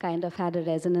kind of had a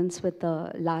resonance with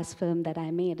the last film that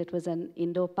I made. It was an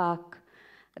Indo-Pak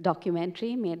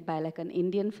documentary made by like an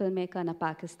Indian filmmaker and a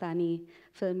Pakistani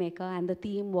filmmaker, and the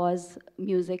theme was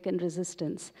music and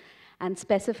resistance. and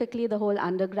specifically the whole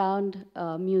underground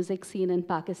music scene in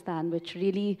Pakistan, which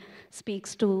really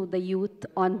speaks to the youth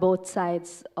on both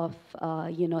sides of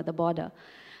the border.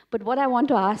 But what I want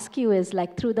to ask you is,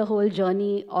 like, through the whole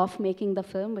journey of making the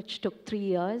film, which took 3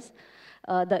 years,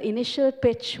 the initial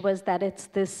pitch was that it's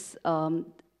this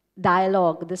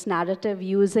dialogue, this narrative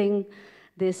using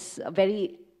this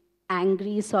very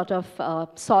angry sort of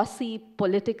saucy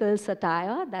political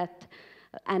satire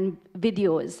and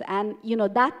videos. And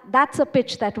that's a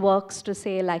pitch that works to,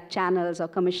 say, like channels or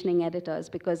commissioning editors,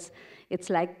 because it's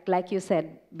like you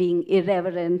said, being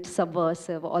irreverent,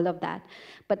 subversive, all of that.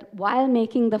 But while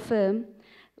making the film,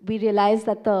 we realized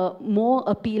that the more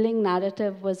appealing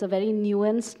narrative was a very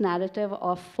nuanced narrative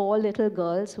of 4 little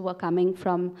girls who were coming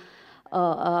from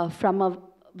a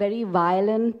very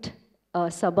violent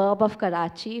suburb of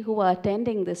Karachi, who were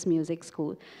attending this music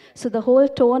school. So the whole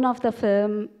tone of the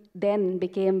film then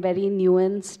became very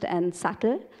nuanced and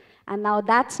subtle. And now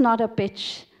that's not a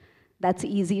pitch that's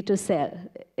easy to sell.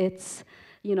 It's,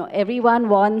 everyone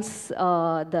wants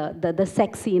the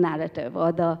sexy narrative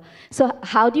so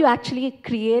how do you actually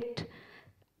create,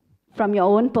 from your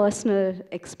own personal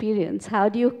experience, how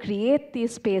do you create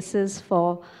these spaces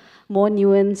for more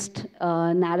nuanced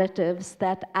narratives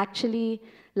that actually,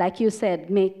 like you said,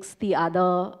 makes the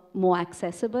other more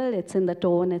accessible? It's in the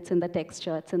tone, it's in the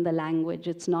texture, it's in the language.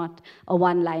 It's not a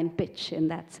one-line pitch in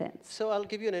that sense. So I'll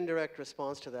give you an indirect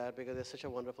response to that because it's such a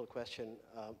wonderful question.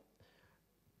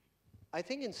 I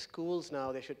think in schools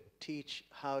now they should teach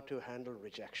how to handle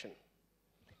rejection.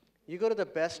 You go to the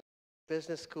best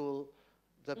business school,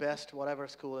 the best whatever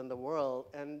school in the world,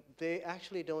 and they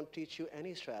actually don't teach you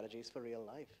any strategies for real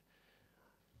life.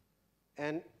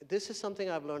 And this is something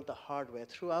I've learned the hard way.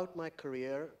 Throughout my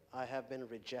career, I have been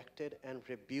rejected and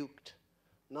rebuked.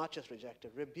 Not just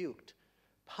rejected, rebuked,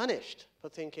 punished for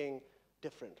thinking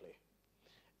differently.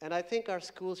 And I think our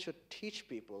schools should teach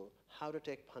people how to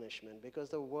take punishment, because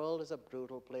the world is a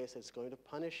brutal place. It's going to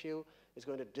punish you, it's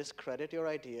going to discredit your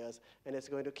ideas, and it's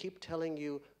going to keep telling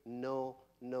you no,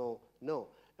 no, no.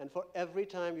 And for every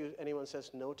time anyone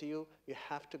says no to you, you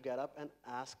have to get up and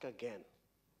ask again.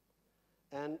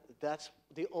 And that's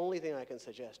the only thing I can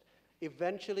suggest.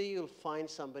 Eventually, you'll find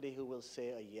somebody who will say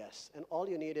a yes. And all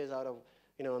you need is out of,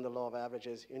 in the law of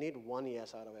averages, you need 1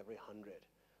 yes out of every 100.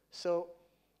 So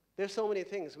there's so many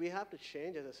things. We have to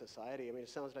change as a society. I mean, it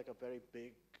sounds like a very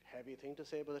big, heavy thing to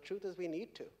say, but the truth is we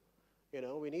need to.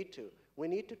 We need to. We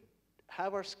need to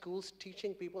have our schools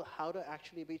teaching people how to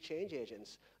actually be change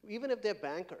agents, even if they're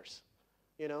bankers,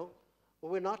 But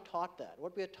we're not taught that.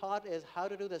 What we're taught is how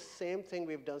to do the same thing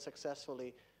we've done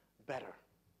successfully better.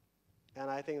 And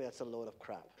I think that's a load of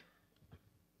crap.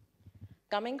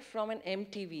 Coming from an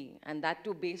MTV, and that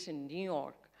too based in New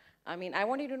York, I mean, I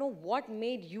wanted to know what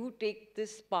made you take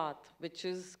this path, which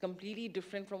is completely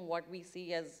different from what we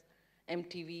see as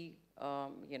MTV,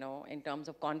 in terms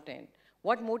of content.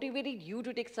 What motivated you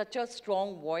to take such a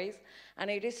strong voice? And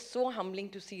it is so humbling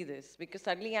to see this, because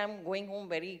suddenly I'm going home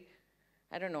very,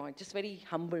 just very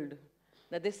humbled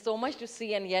that there's so much to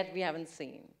see and yet we haven't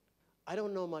seen. I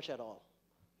don't know much at all.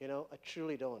 I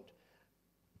truly don't.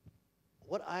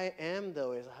 What I am,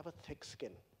 though, is I have a thick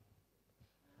skin.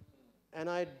 And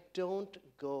I don't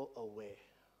go away.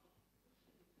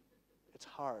 It's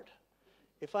hard.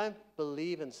 If I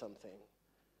believe in something,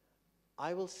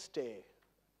 I will stay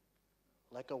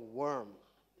like a worm,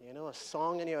 a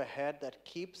song in your head that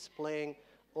keeps playing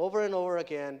over and over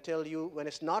again till when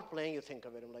it's not playing, you think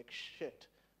of it. I'm like, shit,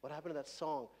 what happened to that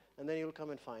song? And then you'll come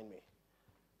and find me.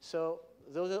 So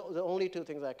those are the only 2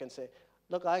 things I can say.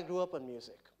 Look, I grew up on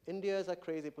music. India is a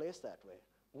crazy place that way.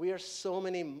 We are so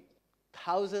many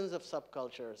thousands of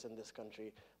subcultures in this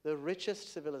country, the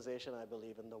richest civilization, I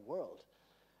believe, in the world.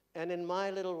 And in my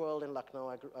little world in Lucknow,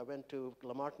 I went to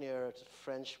La Martiniere, it's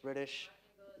French, British.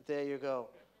 There you go.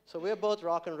 So we're both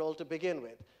rock and roll to begin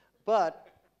with. But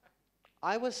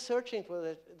I was searching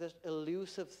for this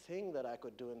elusive thing that I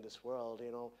could do in this world.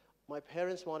 My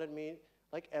parents wanted me,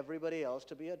 like everybody else,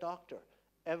 to be a doctor.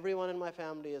 Everyone in my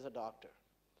family is a doctor.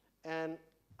 And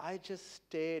I just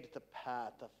stayed the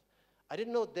path of, I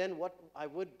didn't know then what I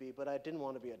would be, but I didn't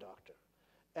want to be a doctor.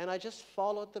 And I just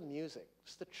followed the music.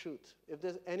 It's the truth. If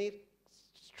there's any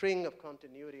string of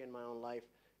continuity in my own life,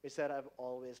 it's that I've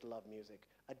always loved music.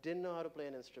 I didn't know how to play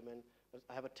an instrument.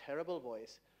 I have a terrible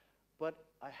voice. But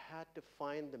I had to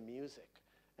find the music.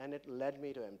 And it led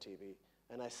me to MTV.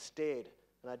 And I stayed.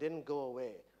 And I didn't go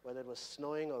away. Whether it was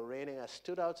snowing or raining, I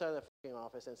stood outside the fucking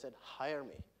office and said, hire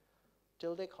me.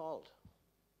 Till they called.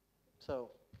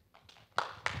 So.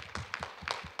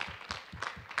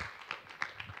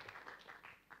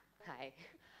 Hi.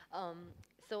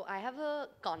 So I have a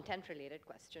content-related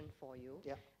question for you.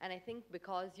 Yeah. And I think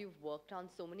because you've worked on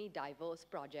so many diverse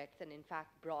projects and in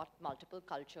fact brought multiple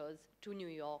cultures to New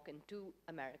York and to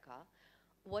America,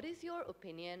 what is your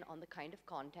opinion on the kind of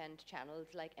content channels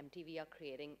like MTV are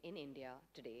creating in India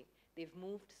today? They've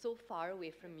moved so far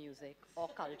away from music or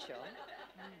culture.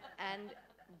 And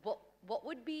what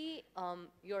would be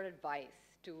your advice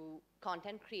to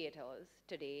content creators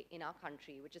today in our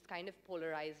country, which is kind of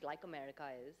polarized like America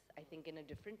is, I think in a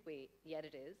different way, yet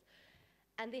it is.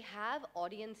 And they have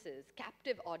audiences,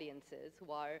 captive audiences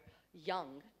who are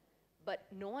young, but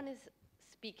no one is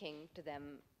speaking to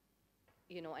them,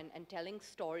 you know, and telling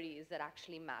stories that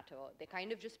actually matter. They're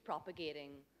kind of just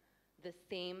propagating the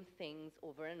same things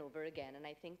over and over again. And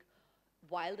I think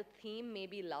while the theme may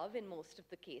be love in most of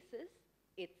the cases,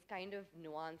 it's kind of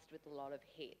nuanced with a lot of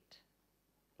hate.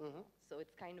 So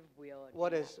it's kind of weird.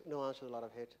 What is nuanced with a lot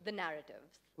of hate? The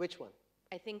narratives. Which one?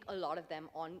 I think a lot of them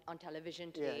on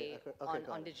television today,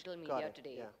 on digital media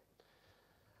today. Yeah.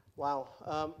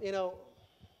 Wow. You know,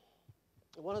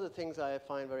 one of the things I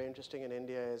find very interesting in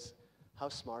India is how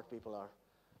smart people are.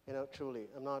 You know, truly,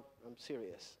 I'm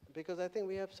serious. Because I think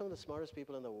we have some of the smartest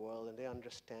people in the world and they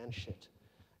understand shit.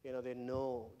 You know,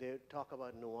 they talk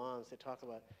about nuance, they talk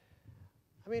about,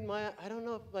 I mean, I don't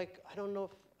know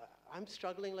if I'm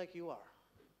struggling like you are.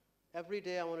 Every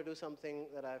day I want to do something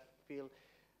that I feel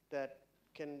that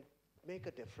can make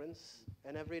a difference,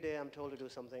 and every day I'm told to do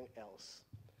something else.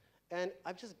 And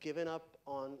I've just given up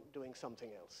on doing something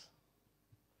else.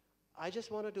 I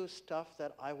just want to do stuff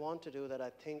that I want to do that I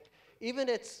think, even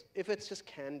if it's just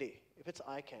candy, if it's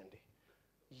eye candy,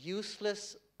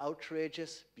 useless,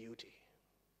 outrageous beauty.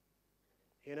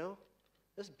 You know?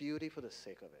 Just beauty for the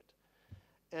sake of it.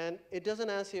 And it doesn't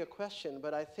answer your question,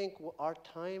 but I think our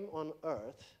time on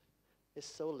Earth is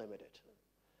so limited.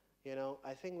 You know,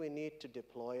 I think we need to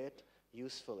deploy it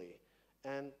usefully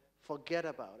and forget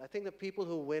about. I think the people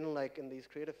who win, like in these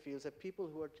creative fields, are people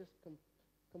who are just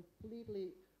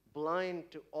completely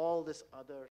blind to all this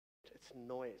other, it's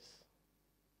noise.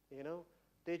 You know,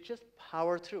 they just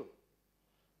power through.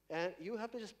 And you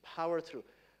have to just power through.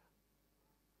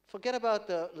 Forget about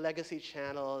the legacy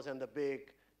channels and the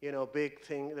big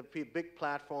big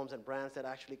platforms and brands that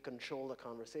actually control the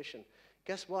conversation.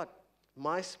 Guess what?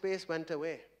 MySpace went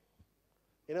away.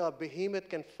 You know, a behemoth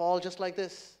can fall just like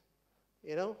this.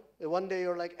 You know, one day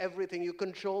you're like everything, you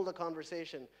control the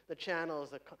conversation, the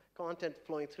channels, the content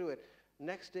flowing through it.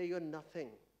 Next day you're nothing,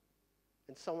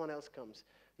 and someone else comes.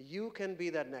 You can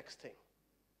be that next thing.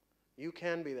 You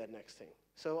can be that next thing.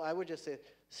 So I would just say,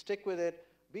 stick with it,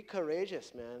 be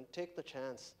courageous, man, take the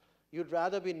chance. You'd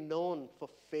rather be known for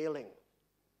failing,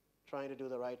 trying to do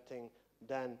the right thing,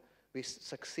 than be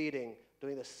succeeding,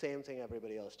 doing the same thing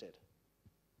everybody else did.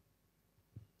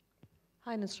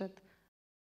 Hi, Nusrat.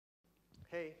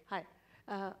 Hey. Hi.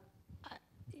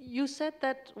 You said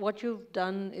that what you've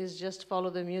done is just follow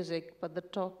the music, but the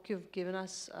talk you've given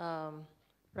us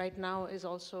right now is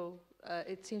also,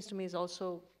 it seems to me, is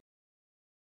also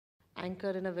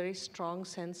anchored in a very strong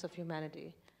sense of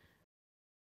humanity.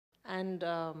 And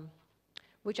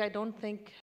which I don't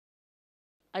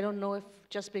know if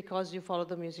just because you follow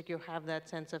the music you have that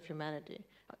sense of humanity,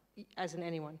 as in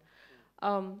anyone.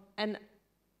 And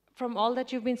from all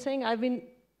that you've been saying, I've been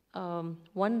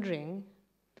wondering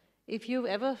if you've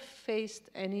ever faced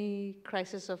any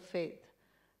crisis of faith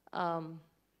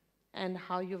and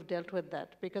how you've dealt with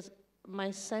that. Because my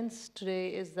sense today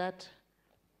is that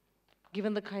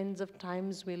given the kinds of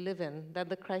times we live in, that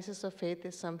the crisis of faith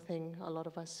is something a lot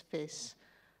of us face.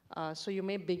 So you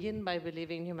may begin by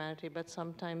believing in humanity, but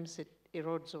sometimes it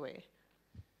erodes away.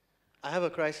 I have a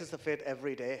crisis of faith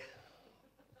every day.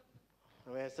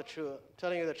 I mean, it's the truth.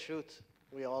 Telling you the truth,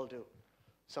 we all do.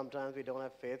 Sometimes we don't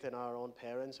have faith in our own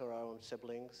parents or our own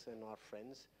siblings and our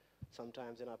friends.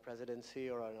 Sometimes in our presidency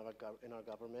or in our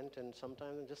government, and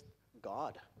sometimes in just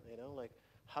God. You know, like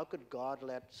how could God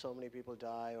let so many people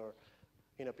die, or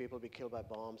people be killed by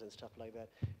bombs and stuff like that?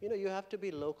 You know, you have to be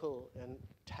local and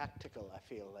tactical, I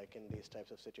feel like, in these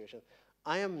types of situations.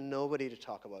 I am nobody to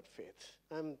talk about faith.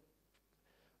 I'm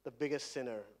the biggest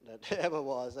sinner that ever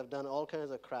was. I've done all kinds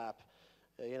of crap,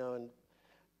 and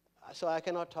so I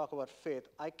cannot talk about faith.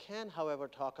 I can, however,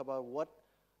 talk about what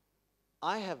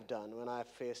I have done when I've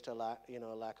faced a lack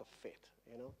of faith,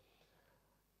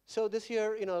 So this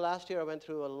year, last year I went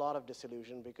through a lot of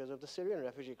disillusion because of the Syrian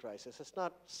refugee crisis.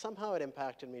 Somehow it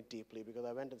impacted me deeply because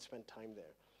I went and spent time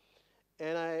there.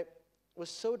 And I was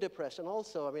so depressed. And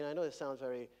also, I mean, I know it sounds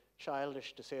very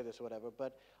childish to say this or whatever,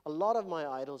 but a lot of my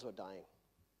idols were dying.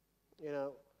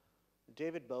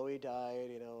 David Bowie died,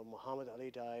 Muhammad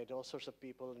Ali died, all sorts of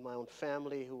people in my own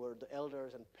family who were the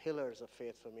elders and pillars of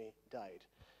faith for me died.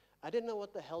 I didn't know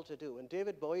what the hell to do. When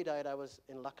David Bowie died, I was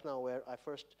in Lucknow where I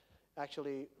first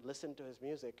actually listened to his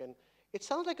music. And it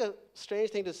sounds like a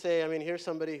strange thing to say. I mean, here's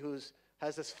somebody who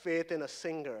has this faith in a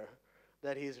singer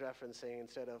that he's referencing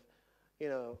instead of,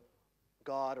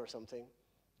 God or something.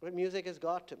 But music is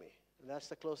God to me. And that's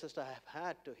the closest I have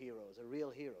had to heroes,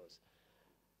 real heroes.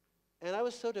 And I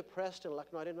was so depressed in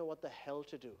Lucknow, I didn't know what the hell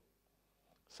to do.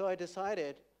 So I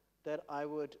decided that I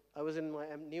was in my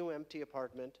new empty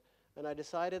apartment, and I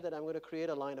decided that I'm going to create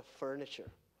a line of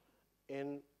furniture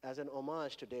as an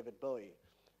homage to David Bowie.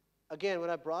 Again,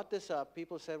 when I brought this up,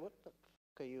 people said, what the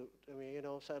fuck are you,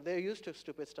 so they're used to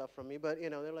stupid stuff from me, but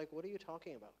they're like, what are you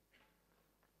talking about?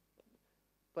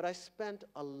 But I spent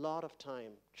a lot of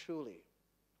time, truly,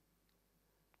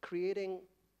 creating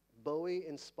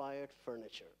Bowie-inspired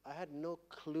furniture. I had no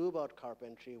clue about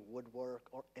carpentry, woodwork,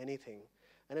 or anything.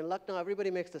 And in Lucknow, everybody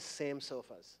makes the same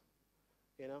sofas.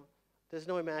 There's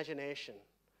no imagination.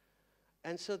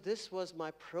 And so this was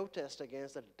my protest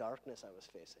against the darkness I was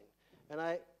facing. And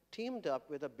I teamed up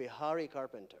with a Bihari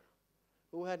carpenter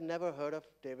who had never heard of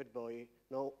David Bowie,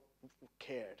 no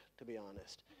cared, to be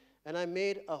honest. And I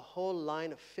made a whole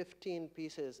line of 15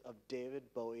 pieces of David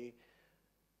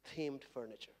Bowie-themed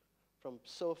furniture, from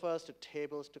sofas to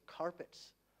tables to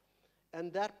carpets.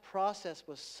 And that process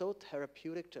was so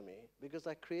therapeutic to me because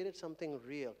I created something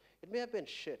real. It may have been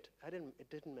shit. It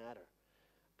didn't matter.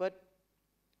 But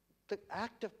the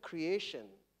act of creation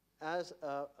as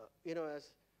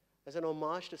an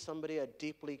homage to somebody I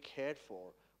deeply cared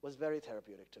for was very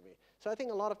therapeutic to me. So I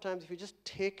think a lot of times if you just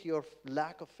take your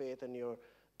lack of faith and your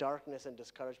darkness and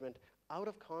discouragement out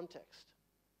of context,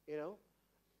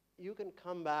 you can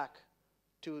come back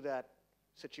to that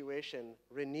situation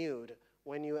renewed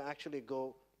when you actually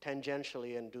go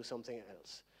tangentially and do something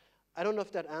else. I don't know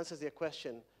if that answers your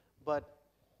question, but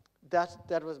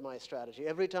that was my strategy.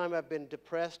 Every time I've been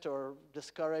depressed or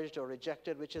discouraged or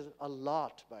rejected, which is a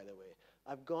lot, by the way,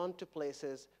 I've gone to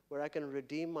places where I can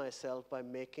redeem myself by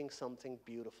making something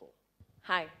beautiful.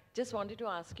 Hi, just wanted to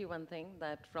ask you one thing,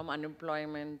 that from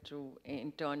unemployment to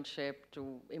internship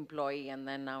to employee and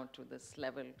then now to this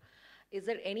level, is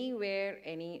there anywhere,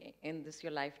 in this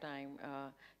your lifetime,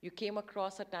 you came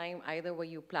across a time either where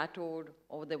you plateaued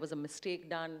or there was a mistake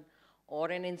done or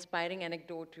an inspiring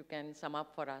anecdote you can sum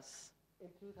up for us? In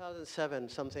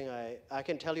 2007, I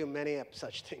can tell you many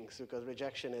such things because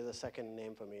rejection is a second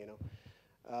name for me,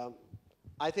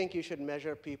 I think you should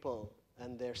measure people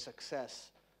and their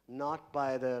success not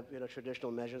by the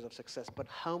traditional measures of success, but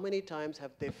how many times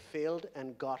have they failed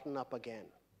and gotten up again?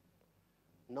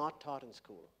 Not taught in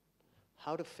school.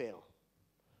 How to fail.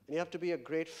 And you have to be a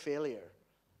great failure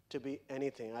to be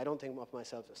anything. I don't think of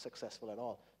myself as successful at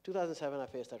all. 2007, I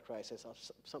faced that crisis.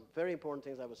 Some very important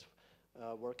things I was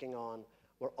working on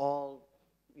were all,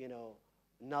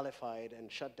 nullified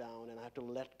and shut down, and I had to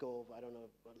let go of,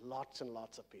 lots and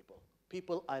lots of people.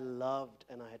 People I loved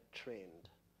and I had trained.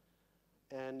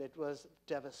 And it was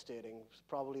devastating. It was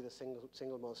probably the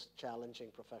single most challenging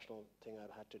professional thing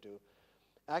I've had to do.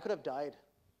 I could have died,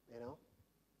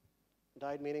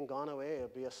 Died meaning gone away, or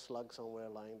be a slug somewhere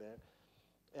lying there.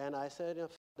 And I said,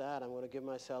 f that, I'm going to give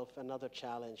myself another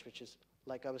challenge, which is,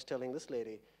 like I was telling this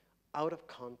lady, out of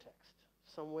context,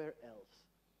 somewhere else.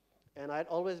 And I'd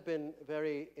always been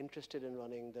very interested in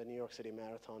running the New York City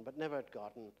Marathon, but never had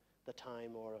gotten the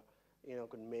time or,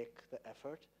 could make the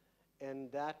effort. And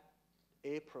that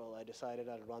April, I decided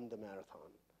I'd run the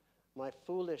marathon. My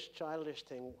foolish, childish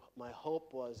thing, my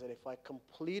hope was that if I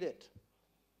complete it,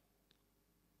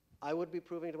 I would be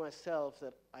proving to myself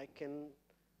that I can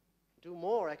do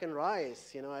more, I can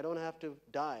rise, I don't have to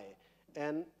die.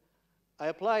 And I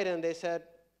applied and they said,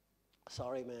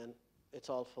 sorry man, it's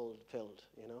all filled,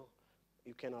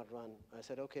 you cannot run. I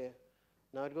said, okay.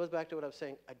 Now it goes back to what I was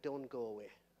saying, I don't go away.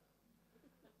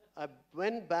 I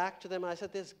went back to them and I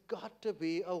said, there's got to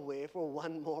be a way for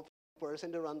one more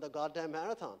person to run the goddamn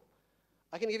marathon.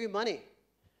 I can give you money.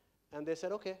 And they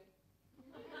said, okay.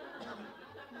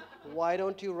 Why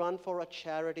don't you run for a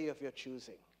charity of your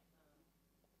choosing?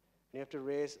 And you have to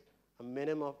raise a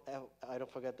minimum of, I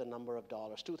don't forget the number of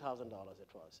dollars, $2,000 it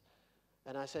was.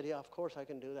 And I said, yeah, of course I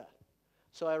can do that.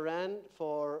 So I ran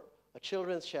for a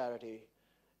children's charity,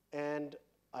 and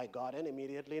I got in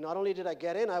immediately. Not only did I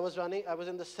get in, I was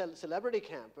in the celebrity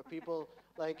camp where people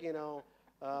like,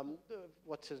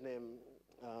 what's his name?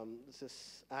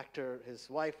 This actor, his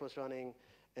wife was running,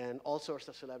 and all sorts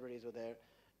of celebrities were there.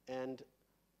 And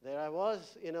there I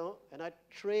was, and I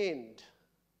trained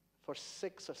for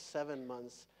 6 or 7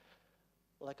 months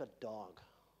like a dog.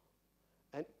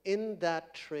 And in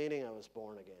that training, I was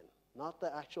born again, not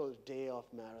the actual day of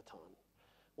marathon.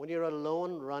 When you're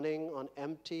alone running on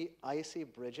empty, icy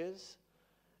bridges,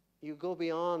 you go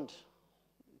beyond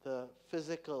the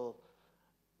physical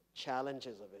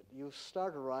challenges of it. You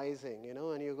start rising, you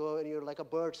know, and you go, and you're like a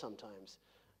bird sometimes.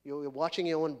 You're watching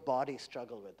your own body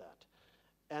struggle with that.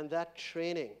 And that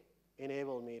training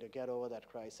enabled me to get over that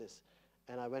crisis.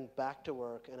 And I went back to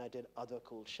work and I did other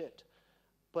cool shit.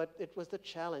 But it was the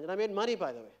challenge. And I made money,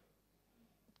 by the way.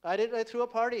 I threw a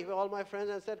party with all my friends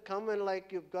and said, come and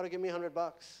like, you've got to give me $100.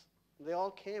 They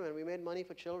all came and we made money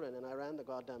for children and I ran the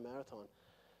goddamn marathon.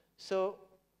 So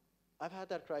I've had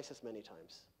that crisis many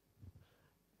times.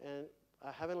 And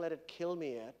I haven't let it kill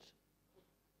me yet.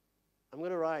 I'm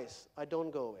going to rise. I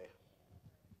don't go away.